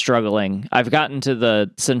 I'm struggling. I've gotten to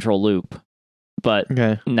the central loop, but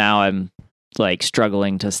Okay. now I'm like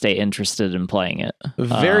struggling to stay interested in playing it. The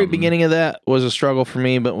very Um, beginning of that was a struggle for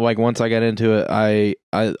me, but like once I got into it, I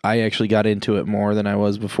actually got into it more than I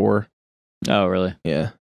was before. Oh, really? Yeah.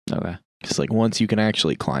 Okay. It's like once you can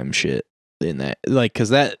actually climb shit in that, like, because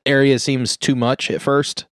that area seems too much at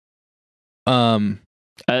first.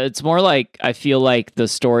 It's more like I feel like the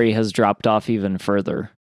story has dropped off even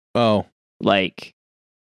further. Oh, Like,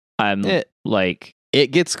 I'm like, it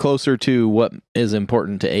gets closer to what is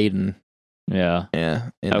important to Aiden. yeah. Yeah,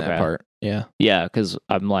 in Okay. that part. Yeah. Yeah, because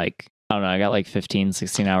I'm like, I don't know, I got like 15,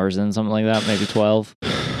 16 hours in, something like that, maybe 12.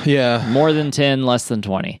 Yeah. More than 10, less than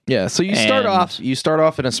 20. Yeah, so you start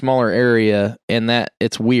off in a smaller area, and that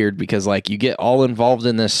it's weird because like you get all involved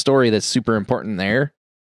in this story that's super important there,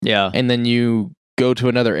 Yeah. and then you go to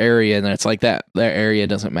another area, and then it's like that area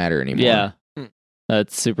doesn't matter anymore. Yeah.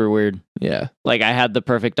 That's super weird. Yeah. Like, I had the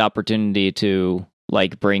perfect opportunity to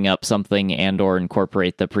like bring up something and or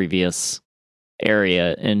incorporate the previous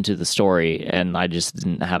area into the story, and I just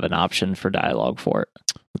didn't have an option for dialogue for it.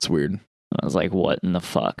 That's weird. I was like, what in the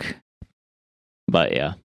fuck? But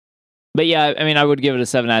yeah. I mean, I would give it a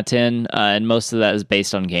 7 out of 10, and most of that is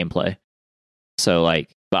based on gameplay. So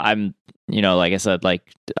like, but I'm, like I said, like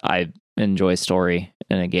I enjoy story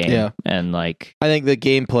in a game. Yeah. And like, I think the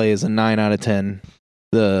gameplay is a 9 out of 10.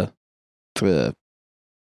 The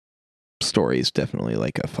story is definitely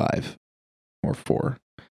like a 5 or 4.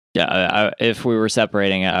 yeah, if we were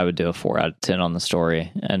separating it, I would do a 4 out of 10 on the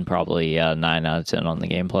story and probably 9 out of 10 on the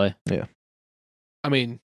gameplay. I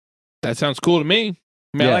mean, that sounds cool to me.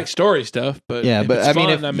 I mean, I Yeah. like story stuff, but Yeah, if but it's I mean,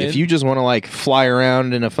 fun, I'm if in. you just want to like fly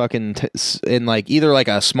around in a fucking in like either like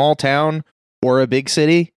a small town or a big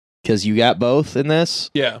city, because you got both in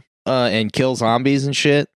this, yeah, and kill zombies and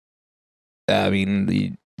shit. I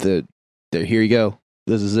mean, the here you go.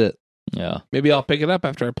 This is it. Yeah. maybe I'll pick it up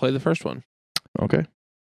after I play the first one. Okay.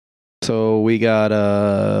 So we got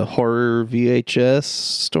a horror VHS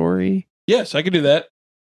story. Yes, I can do that.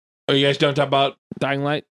 Oh, you guys don't talk about Dying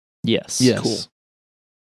Light? Yes. Yes.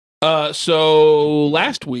 Cool. So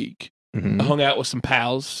last week Mhm. I hung out with some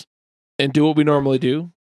pals and do what we normally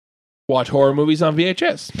do: watch horror movies on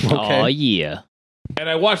VHS. Oh yeah. And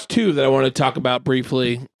I watched 2 that I want to talk about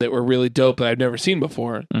briefly that were really dope that I've never seen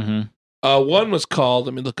before. Mm-hmm. One was called,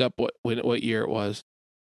 let me look up what year it was.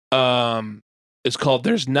 It's called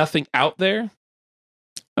There's Nothing Out There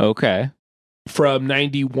Okay. from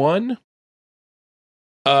 91.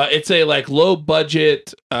 It's a like low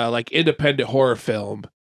budget, like independent horror film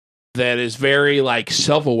that is very like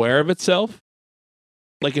self-aware of itself.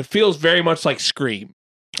 Like it feels very much like Scream.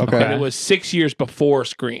 Okay. And it was 6 years before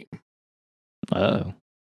Scream. Oh.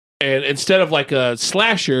 And instead of like a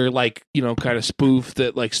slasher, like, kind of spoof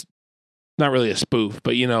that like, not really a spoof,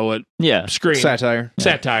 but what Yeah. Scream Satire.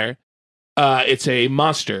 satire. It's a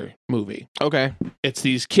monster movie. Okay. It's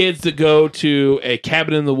these kids that go to a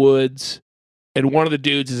cabin in the woods, and one of the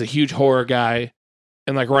dudes is a huge horror guy,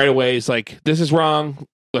 and like right away he's like, "This is wrong.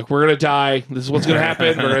 Like we're gonna die. This is what's gonna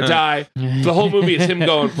happen. We're gonna die." The whole movie is him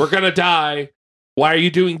going, "We're gonna die. Why are you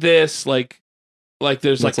doing this?" Like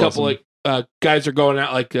there's like That's a couple awesome. like guys are going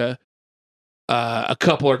out, like a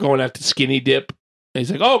couple are going out to skinny dip. And he's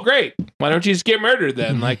like, "Oh great, why don't you just get murdered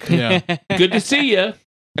then?" Like, Yeah. good to see you.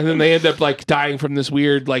 And then they end up like dying from this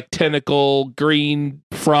weird like tentacle green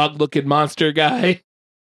frog looking monster guy.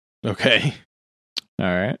 Okay. All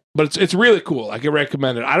right. But it's really cool. I can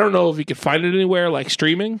recommend it. I don't know if you can find it anywhere like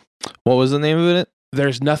streaming. What was the name of it?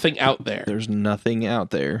 There's nothing out there. There's nothing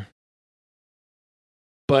out there.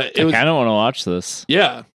 But I it was kind of want to watch this.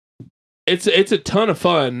 yeah. It's a ton of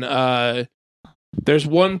fun. There's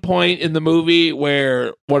one point in the movie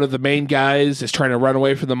where one of the main guys is trying to run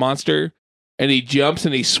away from the monster, and he jumps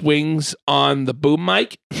and he swings on the boom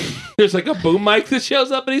mic. There's like a boom mic that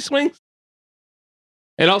shows up and he swings.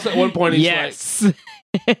 And also at one point he's yes.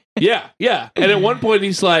 like, yeah. And at one point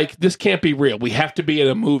he's like, "This can't be real. We have to be in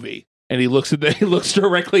a movie." And he looks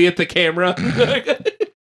directly at the camera.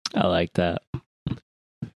 I like that.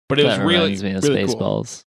 But it was That really, reminds me of really cool.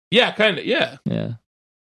 Spaceballs. Yeah, kind of. Yeah. Yeah.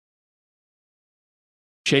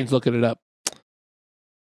 Shane's looking it up.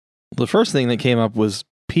 The first thing that came up was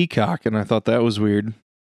Peacock, and I thought that was weird.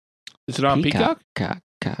 Is it on Peacock? Cock.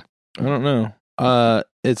 I don't know.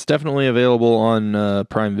 It's definitely available on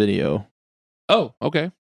Prime Video. Oh,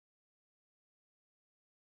 okay.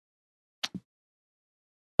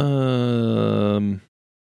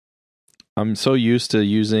 I'm so used to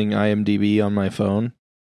using IMDb on my phone.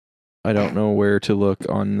 I don't know where to look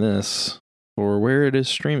on this or where it is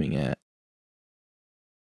streaming at.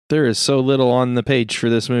 There is so little on the page for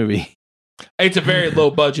this movie. It's a very low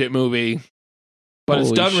budget movie, but it's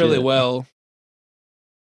Holy done really shit. well.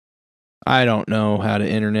 I don't know how to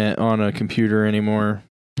internet on a computer anymore.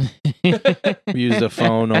 I've used a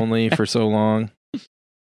phone only for so long.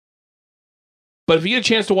 But if you get a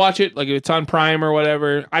chance to watch it, like if it's on Prime or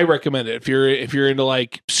whatever, I recommend it. If you're into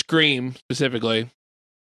like Scream specifically.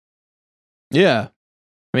 Yeah.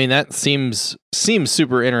 I mean, that seems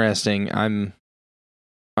super interesting. I'm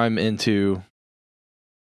into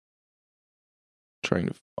trying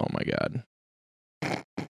to. Oh my god!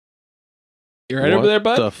 You're right over there,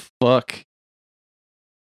 bud. What the fuck?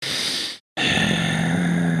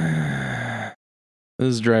 This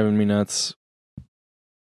is driving me nuts.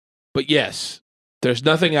 But yes, there's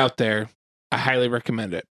nothing out there. I highly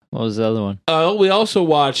recommend it. What was the other one? We also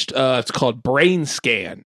watched. It's called Brain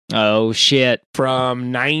Scan Oh shit!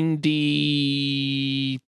 from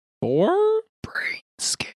 '94. Brain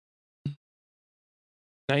scan.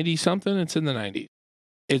 90 something. It's in the 90s.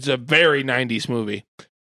 It's a very 90s movie.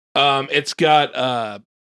 It's got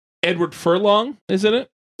Edward Furlong, isn't it?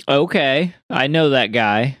 Okay, I know that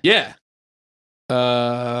guy. Yeah.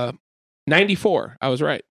 94. I was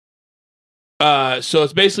right. So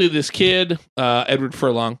it's basically this kid, Edward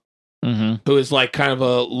Furlong, Mm-hmm. who is like kind of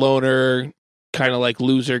a loner, kind of like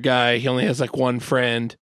loser guy. He only has like one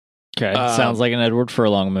friend. Okay, sounds like an Edward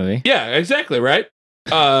Furlong movie. Yeah, exactly, right?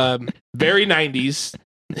 Very 90s.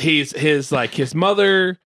 His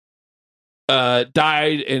mother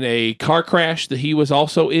died in a car crash that he was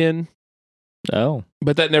also in, Oh.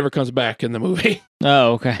 but that never comes back in the movie.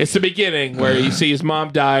 Oh, okay. It's the beginning where you see his mom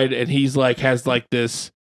died and he's like has like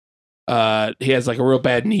this he has like a real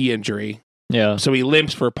bad knee injury. Yeah. So he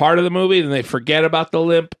limps for part of the movie, then they forget about the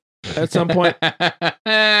limp at some point. But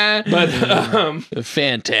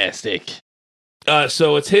Fantastic.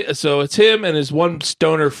 so it's him and his one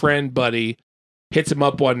stoner friend buddy hits him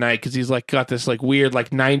up one night because he's like got this like weird like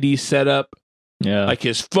 90s setup. Yeah. Like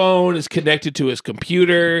his phone is connected to his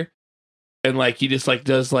computer, and like he just like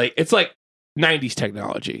does like it's like 90s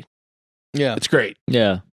technology. Yeah. It's great.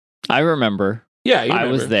 Yeah. I remember. Yeah, you I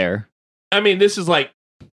was remember. there. I mean, this is like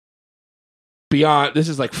beyond. This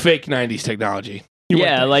is like fake 90s technology. You weren't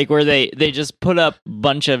Yeah, there. like where they just put up a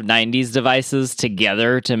bunch of 90s devices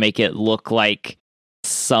together to make it look like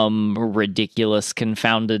some ridiculous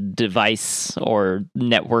confounded device or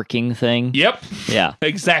networking thing. Yep, Yeah.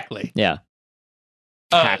 exactly. Yeah.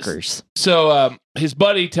 Hackers. So his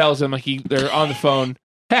buddy tells him like they're on the phone.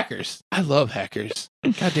 Hackers. I love Hackers.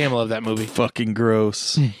 God damn, I love that movie. Fucking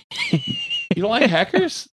gross. You don't like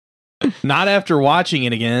Hackers? Not after watching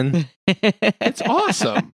it again. It's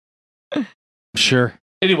awesome. Sure.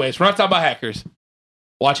 Anyways, we're not talking about Hackers.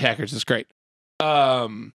 Watch Hackers. It's great.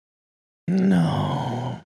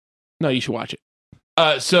 No, you should watch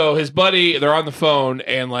it. So his buddy, they're on the phone,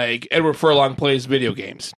 and like Edward Furlong plays video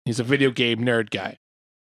games. He's a video game nerd guy.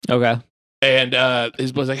 Okay. And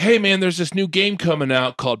his buddy's like, hey man, there's this new game coming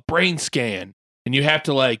out called Brain Scan. And you have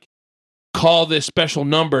to like call this special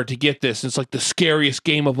number to get this. It's like the scariest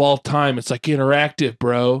game of all time. It's like interactive,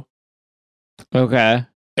 bro. Okay.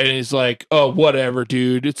 And he's like, oh, whatever,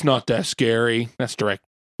 dude. It's not that scary. That's direct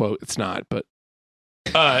quote. It's not, but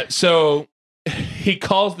so he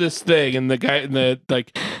calls this thing, and the guy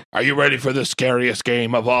like, are you ready for the scariest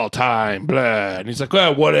game of all time? Blah. And he's like,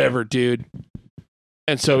 well, whatever, dude.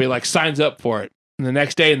 And so he like signs up for it. And the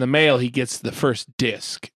next day in the mail, he gets the first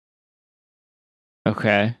disc.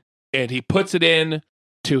 Okay. And he puts it in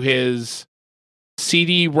to his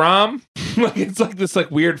CD-ROM. Like it's like this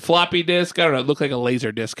like weird floppy disk. I don't know. It looked like a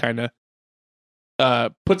laser disc kind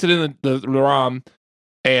of. Puts it in the ROM,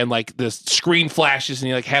 and like the screen flashes, and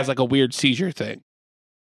he like has like a weird seizure thing.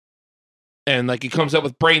 And like he comes up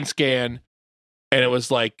with Brain Scan, and it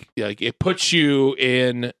was like it puts you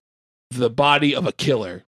in the body of a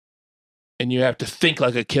killer, and you have to think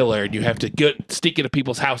like a killer, and you have to sneak into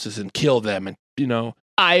people's houses and kill them, and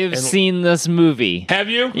I've seen this movie. Have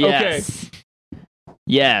you? Yes. Okay.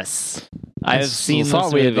 Yes. I've seen this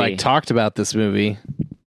thought we had movie. like talked about this movie.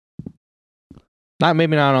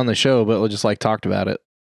 Maybe not on the show, but we just like talked about it.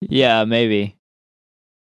 Yeah, maybe.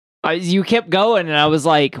 You kept going, and I was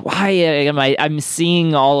like, "Why am I'm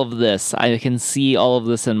seeing all of this? I can see all of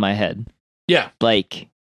this in my head." Yeah. Like.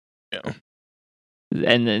 Yeah.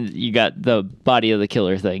 And then you got the body of the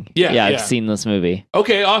killer thing. Yeah, Yeah, I've yeah. seen this movie.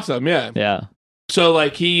 Okay, awesome. Yeah. Yeah. So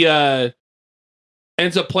like he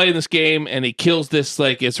ends up playing this game, and he kills this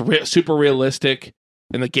like it's super realistic,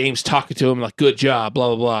 and the game's talking to him like, "Good job," blah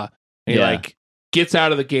blah blah. And he Yeah. like gets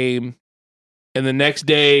out of the game, and the next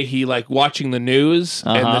day he like watching the news,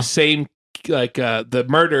 and the same like the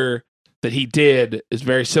murder that he did is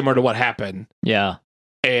very similar to what happened. Yeah.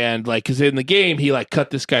 And like, cause in the game he like cut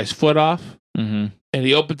this guy's foot off, Mm-hmm. and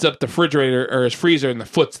he opens up the refrigerator or his freezer, and the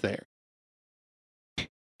foot's there.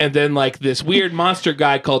 And then like this weird monster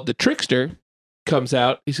guy called the Trickster comes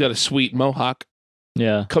out. He's got a sweet mohawk.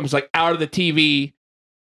 Yeah. Comes like out of the TV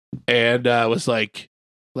and was like,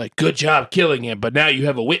 good job killing him, but now you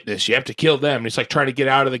have a witness. You have to kill them. And he's like trying to get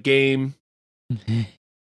out of the game.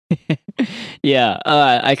 Yeah.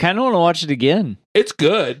 I kind of want to watch it again. It's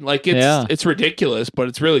good. Like it's ridiculous, but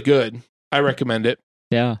it's really good. I recommend it.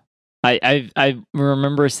 Yeah. I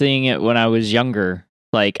remember seeing it when I was younger.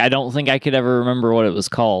 Like, I don't think I could ever remember what it was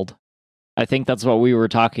called. I think that's what we were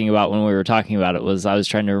talking about when we were talking about it, was I was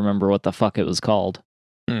trying to remember what the fuck it was called.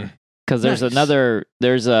 Because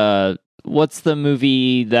there's what's the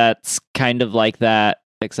movie that's kind of like that,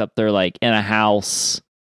 except they're like in a house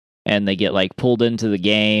and they get like pulled into the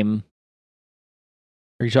game.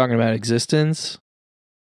 Are you talking about Existence?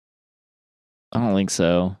 I don't think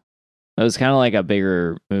so. It was kind of like a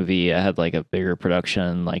bigger movie. It had like a bigger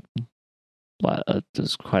production, like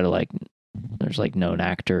there's quite a like there's like known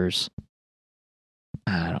actors.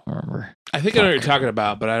 I don't remember. I think I know what you're talking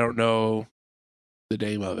about, but I don't know the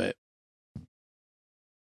name of it.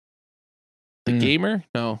 The Gamer?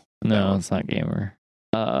 No, it's not Gamer.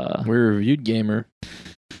 We reviewed Gamer.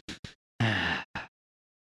 I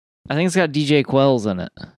think it's got DJ Quells in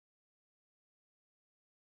it,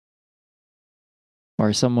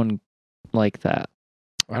 or someone like that.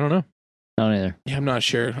 I don't know. No, neither. Yeah, I'm not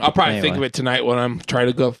sure. I'll probably think of it tonight when I'm trying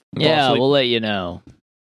to go. Yeah, asleep. we'll let you know.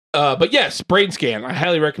 But yes, Brain Scan. I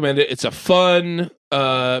highly recommend it. It's a fun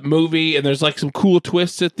movie, and there's like some cool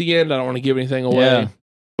twists at the end. I don't want to give anything away. Yeah.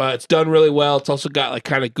 But it's done really well. It's also got like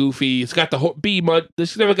kind of goofy. It's got the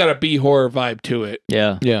This never got a B horror vibe to it.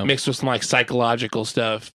 Yeah. Mixed with some like psychological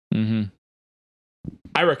stuff. Mm-hmm.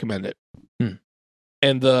 I recommend it.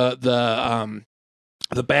 And the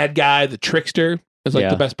bad guy, the Trickster, is like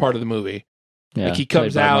the best part of the movie. Yeah. Like he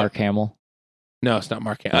comes out. Mark Hamill. No, it's not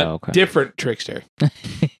Mark Hamill. Oh, okay. Different Trickster.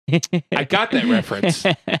 I got that reference.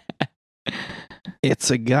 It's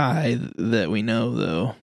a guy that we know,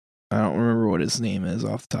 though. I don't remember what his name is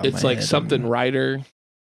off the top of my It's like head. something Ryder,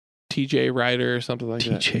 TJ Ryder, or something like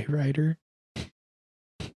that. TJ Ryder?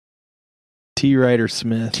 T. Ryder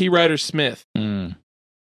Smith. T. Ryder Smith. Mm.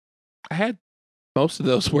 I had most of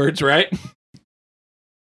those words right.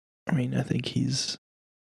 I mean, I think he's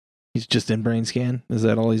just in Brain Scan. Is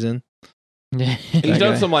that all he's in? He's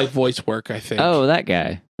done some like voice work, I think. Oh, that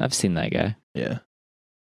guy. I've seen that guy. Yeah.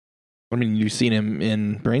 I mean, you've seen him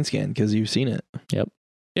in Brain Scan because you've seen it. Yep.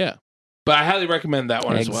 Yeah. But I highly recommend that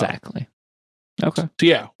one as well. Exactly. Okay. So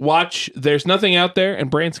yeah, watch There's Nothing Out There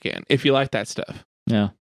and Brain Scan if you like that stuff. Yeah.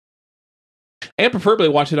 And preferably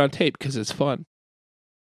watch it on tape because it's fun.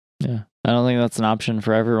 Yeah. I don't think that's an option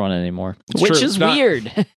for everyone anymore. It's Which true. is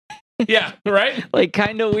weird. Yeah, right? Like,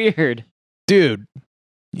 kind of weird. Dude,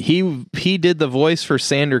 he did the voice for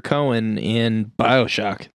Sander Cohen in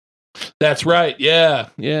BioShock. That's right. Yeah.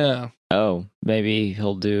 Yeah. Oh, maybe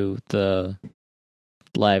he'll do the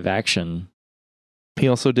live action. He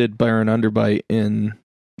also did Byron Underbite in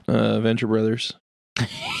Venture Brothers.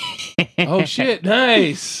 Oh shit,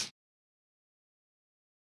 nice.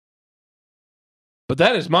 But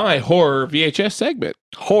that is my horror VHS segment.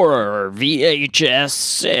 Horror VHS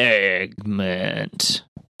segment.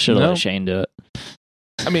 Should have let Shane do it.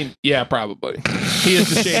 I mean, yeah, probably. He is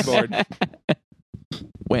the Shane board.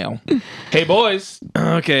 Well. Hey, boys.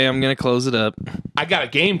 Okay, I'm going to close it up. I got a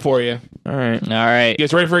game for you. All right. All right. You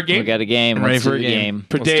guys ready for a game? We got a game. I'm ready Let's for do a the game.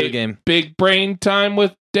 For Let's do Dave, a game. Big brain time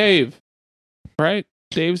with Dave. Right?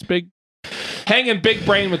 Dave's big... Hanging Big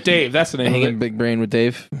Brain with Dave. That's the name of Hanging it. Big Brain with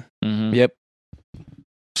Dave. Mm-hmm. Yep.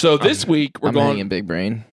 So this week, we're I'm going... hanging Big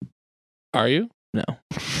Brain. Are you? No.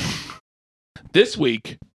 This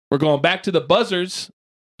week, we're going back to the buzzers.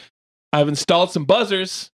 I've installed some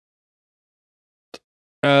buzzers.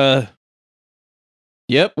 Yep.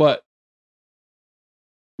 What?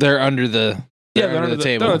 They're under the They're under the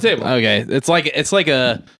table. They're on the table. Okay. It's like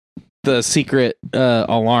the secret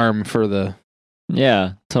alarm for the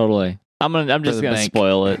Yeah, totally. I'm just the gonna bank.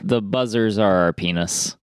 spoil it. The buzzers are our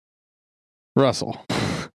penis. Russell.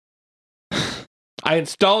 I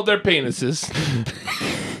installed their penises.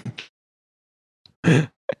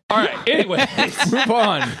 All right. Anyways, Move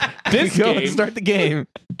on. This Go game. and start the game.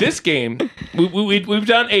 This game. We've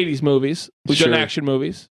done 80s movies. We've Sure. done action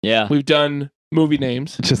movies. Yeah. We've done movie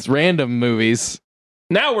names. Just random movies.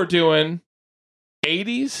 Now we're doing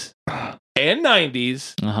 80s and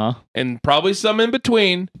 90s Uh-huh. and probably some in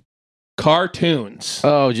between cartoons.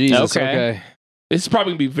 Oh Jesus. Okay. Okay. This is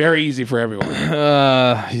probably gonna be very easy for everyone.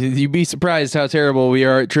 You'd be surprised how terrible we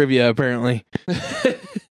are at trivia. Apparently.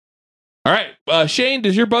 All right, Shane,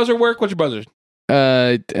 does your buzzer work? What's your buzzer?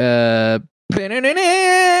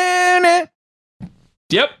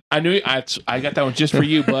 Yep, I knew. I got that one just for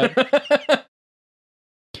you, bud.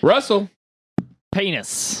 Russell.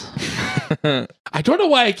 Penis. I don't know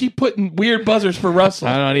why I keep putting weird buzzers for Russell.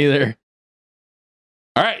 I don't either.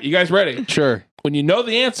 All right, you guys ready? Sure. When you know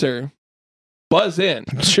the answer, buzz in.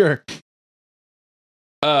 Sure.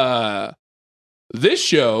 This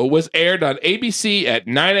show was aired on ABC at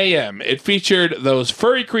 9 a.m. It featured those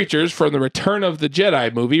furry creatures from the Return of the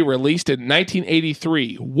Jedi movie released in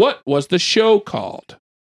 1983. What was the show called?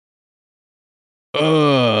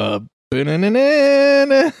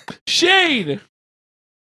 Banana. Shane!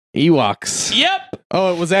 Ewoks. Yep!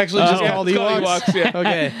 Oh, it was actually just Yeah, called it's Ewoks? called Ewoks, yeah.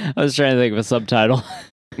 Okay. I was trying to think of a subtitle.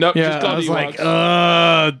 Nope, Yeah, just called I was Ewoks.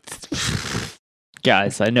 like,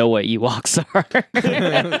 Guys, I know what Ewoks are.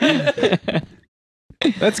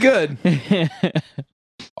 that's good.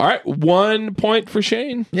 All right, 1 point for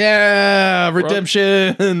Shane. Yeah,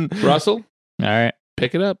 redemption. Russell, All right.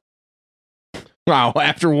 pick it up. Wow,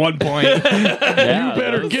 after 1 point. Yeah, you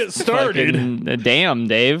better that was get started. fucking- damn,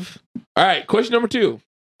 Dave. All right, question number 2.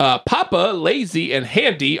 Papa, Lazy, and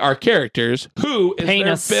Handy are characters. Who is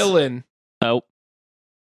Penis. their villain? Oh.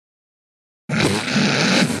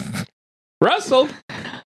 Russell,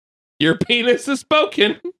 your penis is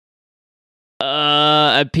spoken.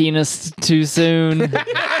 A penis too soon.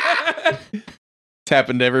 It's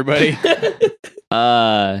happened to everybody.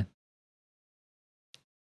 Oh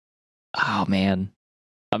man.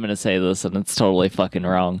 I'm gonna say this and it's totally fucking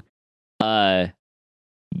wrong. Ganon?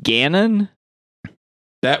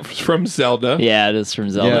 That's from Zelda. Yeah, it is from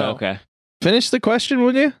Zelda. Yeah. Okay. Finish the question,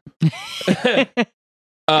 would you?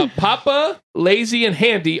 Papa, Lazy, and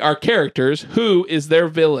Handy are characters. Who is their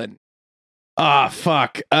villain? Ah,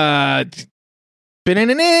 fuck. Banana.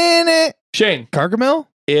 Shane, Gargamel?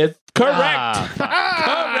 it's correct.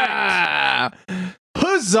 Ah,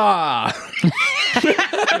 huzzah!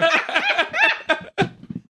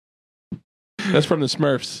 That's from the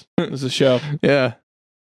Smurfs. This is a show. Yeah.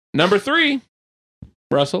 Number 3,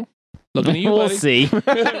 Russell. Looking at you, We'll buddy. see.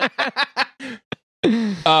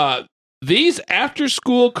 These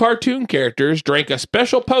after-school cartoon characters drank a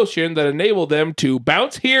special potion that enabled them to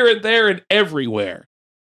bounce here and there and everywhere.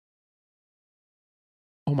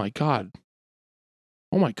 Oh my god.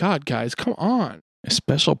 Oh my god, guys, come on. A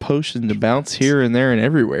special potion to bounce here and there and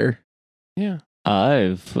everywhere. Yeah.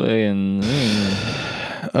 I fucking.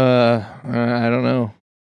 I don't know.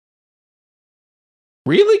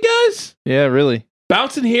 Really, guys? Yeah, really.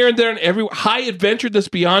 Bouncing here and there and everywhere. High adventure that's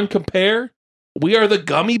beyond compare. We are the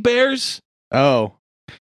gummy bears? Oh.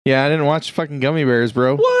 Yeah, I didn't watch fucking Gummy Bears,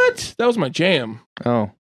 bro. What? That was my jam. Oh.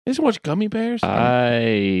 You guys watch gummy bears?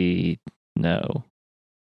 I know.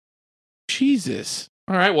 Jesus.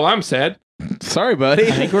 All right, well, I'm sad. Sorry, buddy.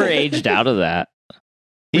 I think we're aged out of that.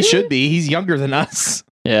 He should be. He's younger than us.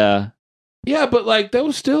 Yeah. Yeah, but like that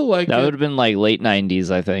was still like That would have been like late 90s,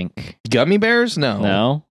 I think. Gummy Bears? No.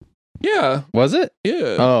 No? yeah, Was it?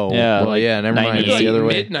 yeah. Oh. Yeah, Well, like yeah, never mind. It's 98. the other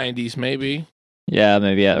way. Mid 90s, maybe. Yeah,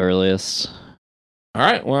 maybe at earliest. All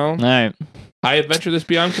right, well, All right. high adventure that's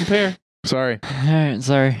beyond compare. Sorry. All right,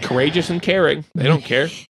 sorry. Courageous and caring. They don't care.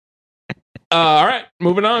 All right,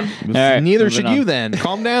 moving on. right, Neither moving should on. you then.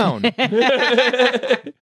 Calm down.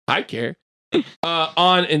 I care.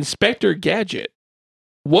 On Inspector Gadget,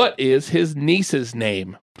 what is his niece's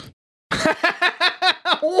name?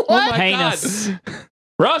 Oh my Penis. God.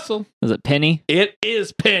 Russell, Is it Penny? it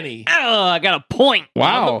is Penny. Oh, I got a point.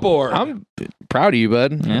 Wow. On the board. I'm proud of you,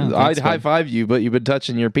 bud. Yeah, I'd thanks, high bud. five you, but you've been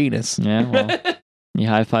touching your penis. Yeah, well, you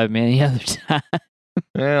high five me any other time.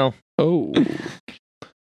 Well, Oh.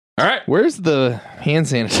 All right, where's the hand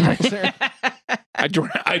sanitizer? I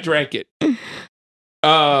drank it.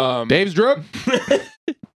 Dave's drunk.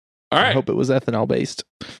 All I right, hope it was ethanol based.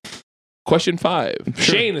 question 5.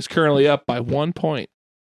 Sure. Shane is currently up by 1 point.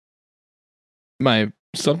 My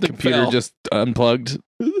Something computer fell. just unplugged.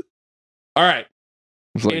 All right.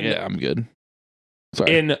 It's like, In- yeah, I'm good.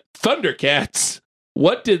 Sorry. In Thundercats,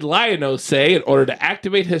 what did Lion-O say in order to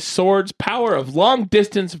activate his sword's power of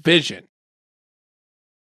long-distance vision?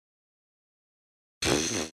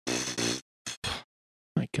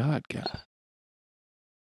 My God, God.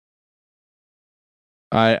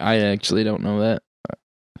 I actually don't know that.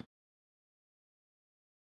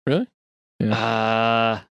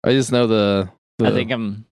 I just know the I think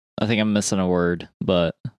I'm missing a word,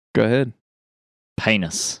 but Go ahead.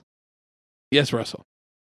 penis. Yes, Russell.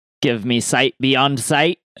 Give me sight beyond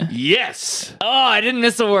sight. Yes. Oh, I didn't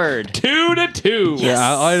miss a word. 2-2. Yes.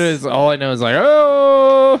 Yeah, all I know is like,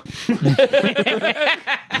 oh.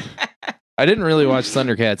 I didn't really watch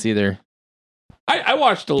Thundercats either. I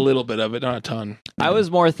watched a little bit of it, not a ton. I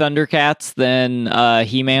was more Thundercats than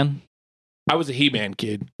He-Man. I was a He-Man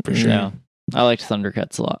kid for sure. No, I liked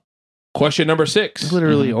Thundercats a lot. Question number I 6.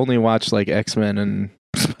 literally only watched like X-Men and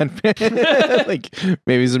Spider-Man. Like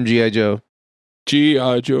maybe some G.I. Joe.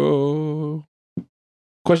 G.I. Joe.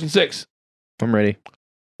 Question 6. I'm ready.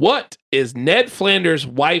 What is Ned Flanders'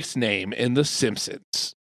 wife's name in The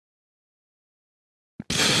Simpsons?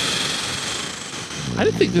 I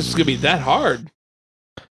didn't think this was gonna be that hard.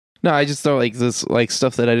 No, I just don't like this like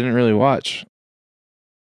stuff that I didn't really watch.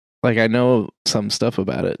 Like I know some stuff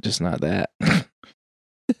about it, just not that.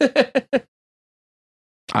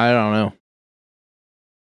 I don't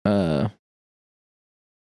know.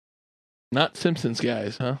 Not Simpsons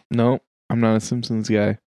guys, huh? No, I'm not a Simpsons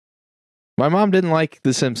guy. My mom didn't like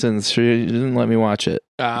The Simpsons. She didn't let me watch it.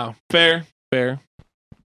 Fair.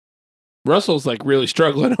 Russell's like really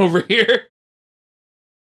struggling over here.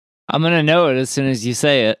 I'm gonna know it as soon as you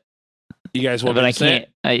say it, You guys want but me I to say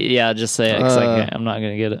can't. it? Yeah, just say it because I'm not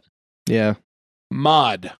gonna get it. Yeah.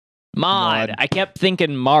 Maud. Maud. I kept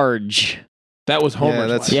thinking Marge. That was Homer's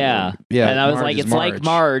that's- wife. Yeah. Yeah. And I was Marge like, is it's like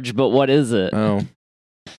Marge, but what is it? Oh.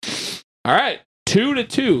 All right.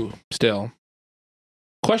 2-2 still.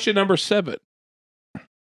 Question number 7.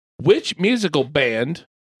 Which musical band,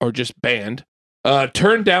 or just band,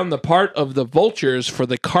 turned down the part of the Vultures for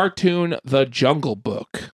the cartoon The Jungle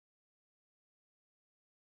Book?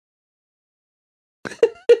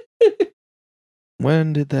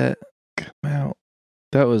 When did that come out?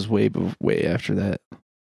 That was way after that.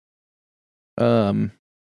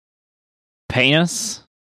 Penis?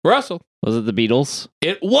 Russell. Was it the Beatles?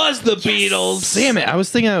 It was the Beatles. Damn it! I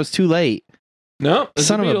was thinking I was too late. No. it's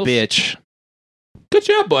Son the of a Beatles. bitch. Good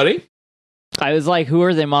job, buddy. I was like, who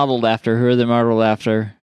are they modeled after? Who are they modeled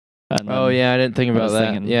after? And Oh then- yeah, I didn't think I about was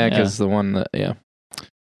that. thinking, Yeah, yeah. because the one that yeah.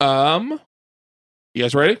 You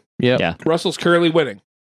guys ready? Yep. Yeah. Russell's currently winning.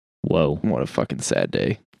 Whoa. What a fucking sad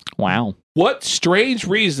day. Wow. What strange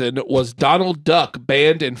reason was Donald Duck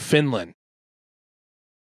banned in Finland?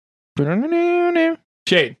 Because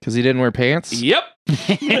Shane. he didn't wear pants. Yep.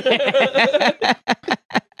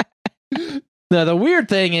 Now the weird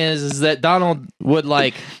thing is that Donald would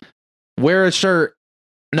like wear a shirt,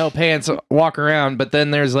 no pants, walk around, but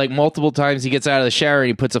then there's like multiple times he gets out of the shower and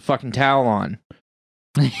he puts a fucking towel on.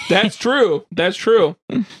 That's true. That's true.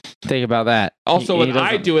 Think about that. Also, He when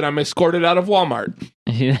I doesn't- do it, I'm escorted out of Walmart.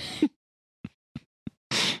 He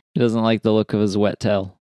doesn't like the look of his wet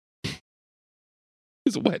towel.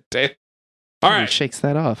 It's a wet day. All He right. shakes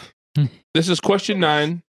that off. This is question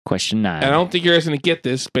 9. Question 9. And I don't think you guys are going to get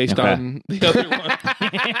this based Okay. on the other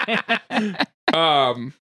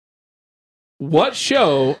one. What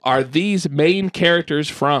show are these main characters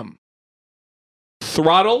from?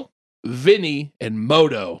 Throttle, Vinny, and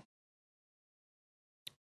Moto.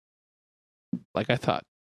 Like I thought.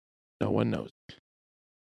 No one knows.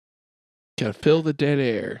 Gotta fill the dead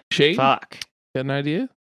air. Shane, Fuck. got an idea?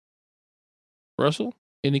 Russell,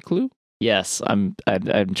 any clue? Yes, I'm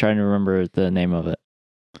trying to remember the name of it.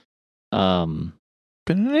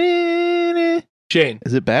 Shane,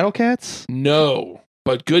 Is it Battle Cats? no.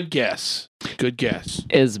 But good guess. Good guess.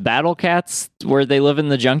 Is Battle Cats where they live in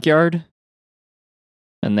the junkyard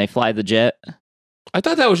and they fly the jet? I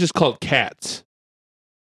thought that was just called Cats.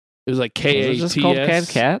 It was like Is K-A-T-S. it just called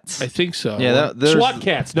Cats? I think so. Yeah, there's- SWAT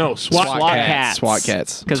Cats. No, SWAT, SWAT Cats. Cats. SWAT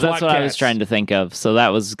Cats. Because that's SWAT what I was Cats. trying to think of. So that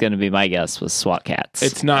was going to be my guess was SWAT Cats.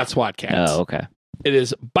 It's not SWAT Cats. Oh, okay. It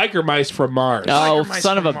is Biker Mice from Mars. Oh, Mice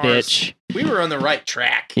son of a from Mars. bitch. We were on the right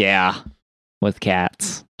track. Yeah. With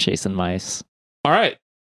cats chasing mice. All right.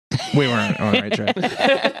 We weren't on the right track.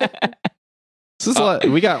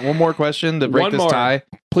 We got one more question to break One this more. tie.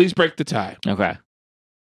 Please break the tie. Okay.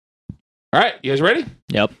 All right. You guys ready?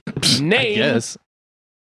 Yep. Name Yes.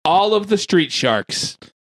 all of the Street Sharks.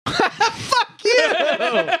 Fuck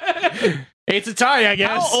you. It's a tie, I guess.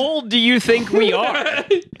 How old do you think we are?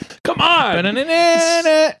 Come on.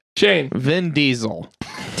 Shane. Vin Diesel.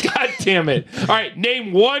 God damn it. All right.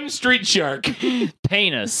 Name one Street Shark.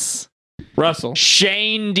 Penis. Russell.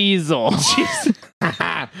 Shane Diesel.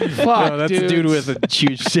 Fuck, No, that's a dude with a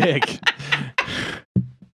huge dick.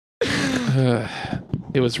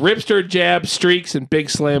 It was Ripster, Jab, Streaks, and Big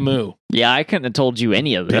Slamoo. Yeah, I couldn't have told you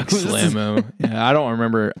any of Big those. Slammo. Yeah, I don't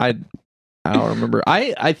remember. I don't remember.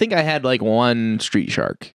 I think I had like one Street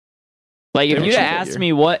Shark. Like, if Damn you'd it, asked figure.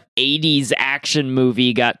 me what 80s action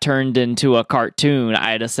movie got turned into a cartoon,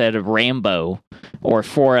 I'd have said Rambo or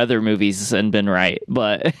 4 other movies and been right.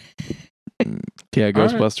 But Yeah, right.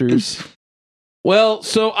 Ghostbusters. Well,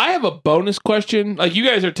 so I have a bonus question. Like, you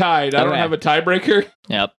guys are tied. I don't Okay. have a tiebreaker.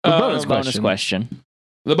 yep. bonus Bonus question.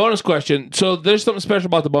 The bonus question. So there's something special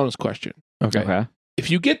about the bonus question. Okay. Okay. If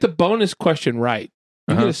you get the bonus question right,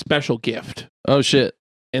 you Uh-huh. get a special gift. Oh shit.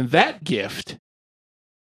 And that gift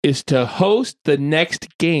is to host the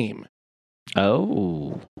next game.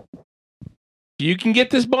 Oh. You can get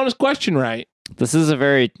this bonus question right. This is a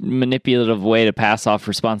very manipulative way to pass off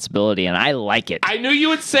responsibility, and I like it. I knew you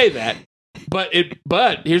would say that, but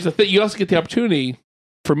here's the thing: you also get the opportunity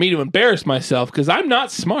for me to embarrass myself because I'm not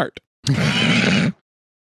smart.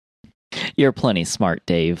 You're plenty smart,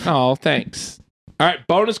 Dave. Oh, thanks. All right,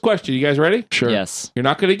 bonus question. You guys ready? Sure. Yes. You're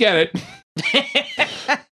not going to get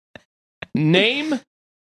it. Name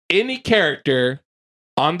any character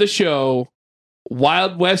on the show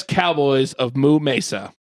Wild West Cowboys of Moo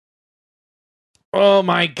Mesa. Oh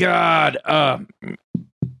my god.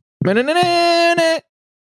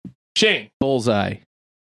 Shane. Bullseye.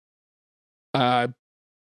 I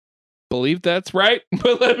believe that's right,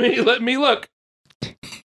 but let me look.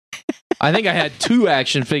 I think I had 2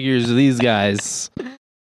 action figures of these guys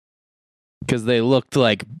because they looked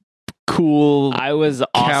like cool. I was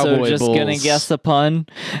also Cowboy just going to bulls. guess a pun.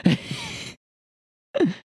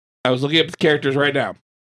 I was looking up the characters right now.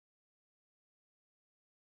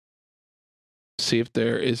 See if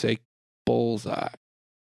there is a bullseye.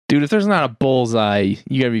 Dude, if there's not a bullseye,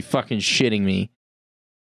 you gotta be fucking shitting me.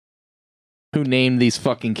 Who named these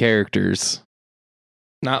fucking characters?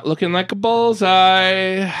 Not looking like a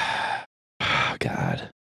bullseye. Oh, God.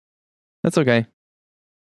 That's okay.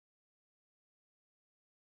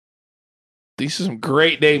 These are some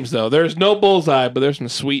great names, though. There's no bullseye, but there's some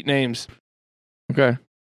sweet names. Okay.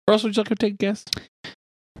 Russell, would you like to take a guess?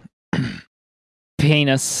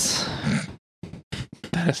 Penis.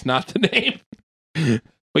 That's not the name.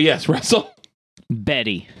 But yes, Russell.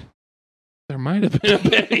 Betty. There might have been a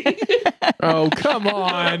Betty. Oh, come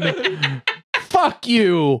on. Fuck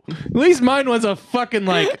you. At least mine was a fucking,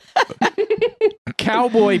 like,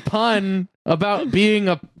 cowboy pun about being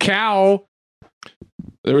a cow.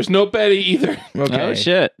 There was no Betty either. Okay. Oh,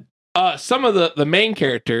 shit. Some of the main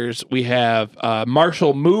characters, we have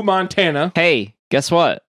Marshall Moo Montana. Hey, guess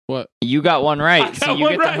what? What? You got one I right, got so you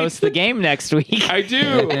one get right. to host the game next week. I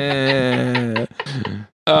do. Eh.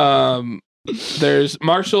 There's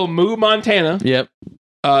Marshall Moo Montana, Yep.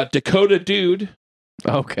 Dakota Dude,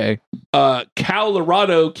 Okay.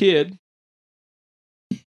 Colorado Kid.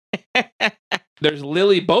 There's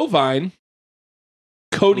Lily Bovine,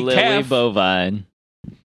 Cody Lily Calf, Bovine.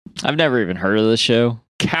 I've never even heard of this show.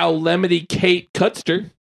 Calamity Kate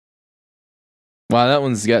Cutster, Wow, that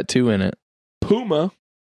one's got 2 in it. Puma,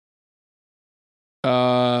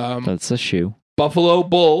 That's a shoe. Buffalo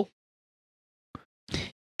Bull.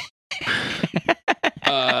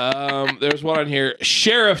 There's one on here,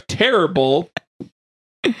 Sheriff Terror Bull.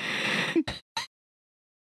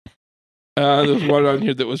 There's one on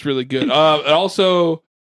here that was really good. And also,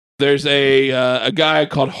 there's a guy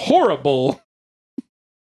called Horrible.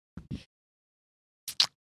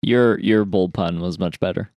 Your bull pun was much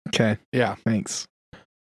better. Okay. Yeah. Thanks.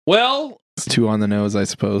 Well, It's 2 on the nose, I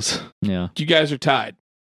suppose. Yeah. you guys are tied.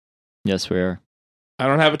 Yes, we are. I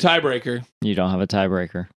don't have a tiebreaker. You don't have a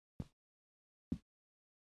tiebreaker.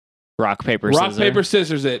 Rock, paper, Rock, scissors. paper,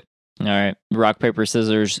 scissors it. All right. Rock, paper,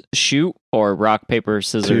 scissors, shoot, or rock, paper, 2,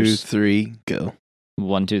 scissors. 3, go.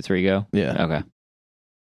 1, 2, 3, go. Yeah. Okay.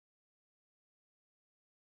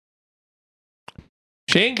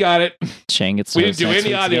 Shane got it. Shane gets. We didn't do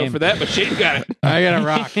any audio for that, but Shane got it. I got a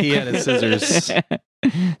rock. He had his scissors.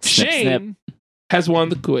 Shane has won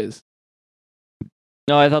the quiz.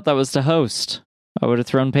 No, I thought that was to host. I would have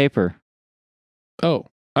thrown paper. Oh,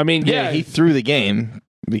 I mean, Yeah, he threw the game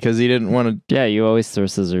because he didn't want Yeah, you always throw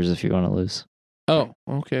scissors if you want to lose. Oh,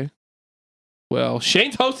 okay. Well,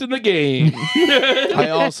 Shane's hosting the game. to. I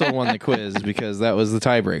also won the quiz because that was the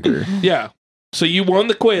tiebreaker. Yeah. So you won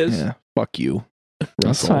the quiz. Yeah. Fuck you. That's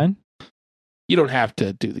Russell. fine. You don't have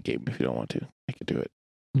to do the game if you don't want to. I can do it.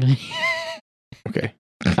 Okay.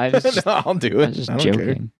 I was just, No, I'll do I it. was just I don't care.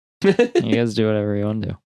 joking. You guys do whatever you want to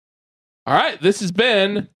do. All right. This has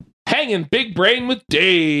been Hanging Big Brain with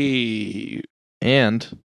Dave.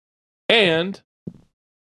 And And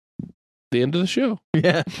the end of the show.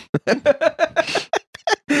 yeah.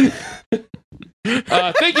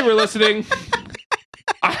 Thank you for listening.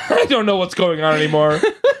 I don't know what's going on anymore.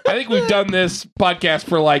 I think we've done this podcast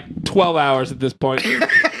for like 12 hours at this point.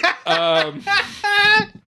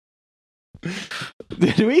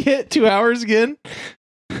 Did we hit 2 hours again?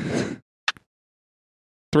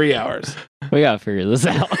 3 hours. We gotta figure this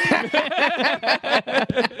out.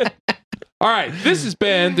 All right. This has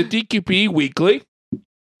been the DQP Weekly.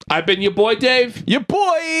 I've been your boy, Dave. Your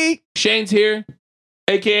boy. Shane's here,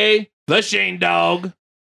 a.k.a. the Shane Dog.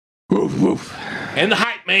 Woof, woof. And the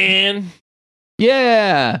Hype Man.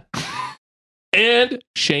 Yeah. and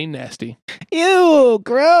Shane Nasty. Ew,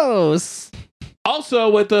 gross. Also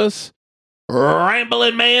with us,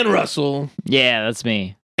 Ramblin' Man Russell Yeah, that's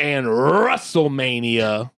me. and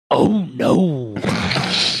Russellmania. Oh, no.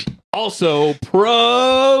 Also,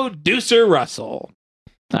 Producer Russell.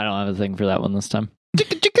 I don't have a thing for that one this time.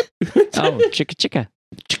 Chicka, chicka. Oh, chicka chicka.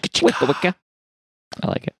 Wicka wicka. I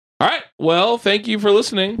like it. All right. Well, thank you for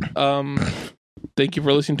listening. Thank you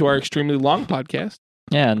for listening to our extremely long podcast.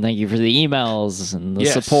 Yeah, and thank you for the emails and the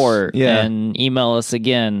Yes. support. Yeah. And email us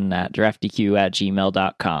again at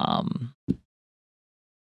draftyq@gmail.com.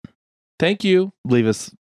 Thank you. Leave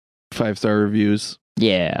us 5-star reviews,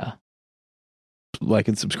 Yeah. like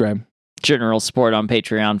and subscribe. General support on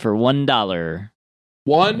Patreon for $1.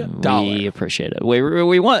 $1. We appreciate it.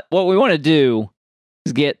 We want what we want to do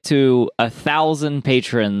is get to 1,000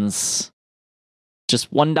 patrons.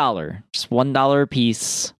 Just $1. Just $1 a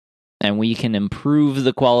piece. And we can improve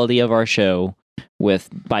the quality of our show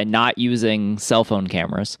by not using cell phone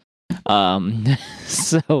cameras.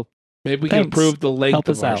 So Maybe we can Thanks. improve the length Help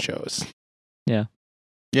of us our out. shows.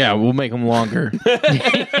 Yeah, we'll make them longer.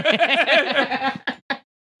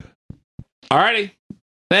 Alrighty.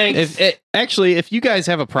 Thanks. If you guys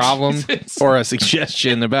have a problem or a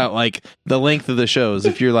suggestion about like the length of the shows,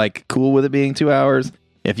 if you're like cool with it being 2 hours,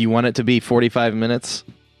 if you want it to be 45 minutes,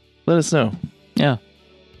 let us know. yeah.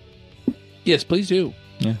 Yes, please do.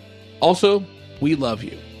 Yeah. Also, we love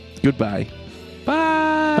you. Goodbye.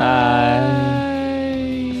 Bye.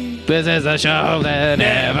 This is a show that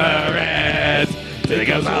never ends. It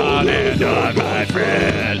goes on and on, my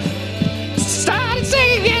friend. Started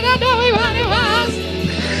singing and I know what it was.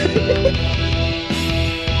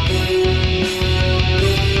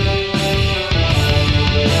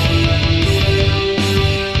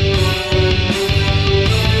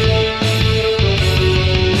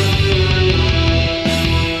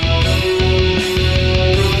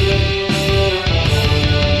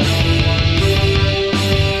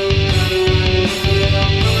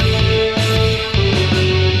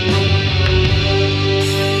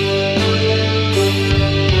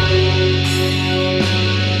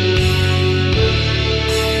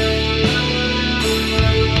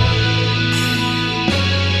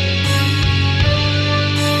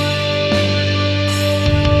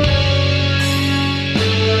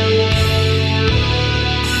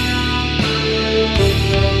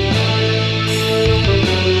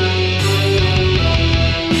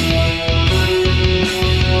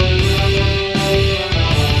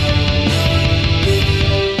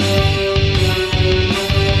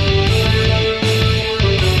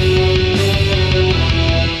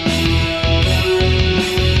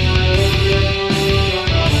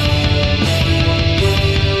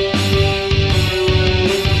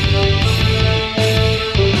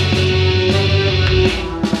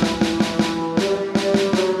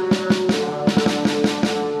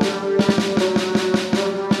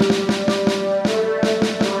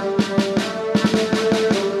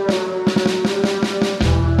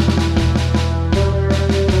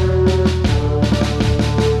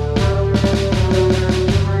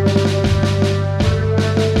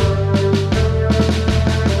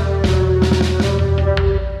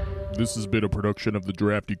 This has been a production of the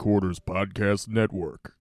Drafty Quarters Podcast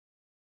Network.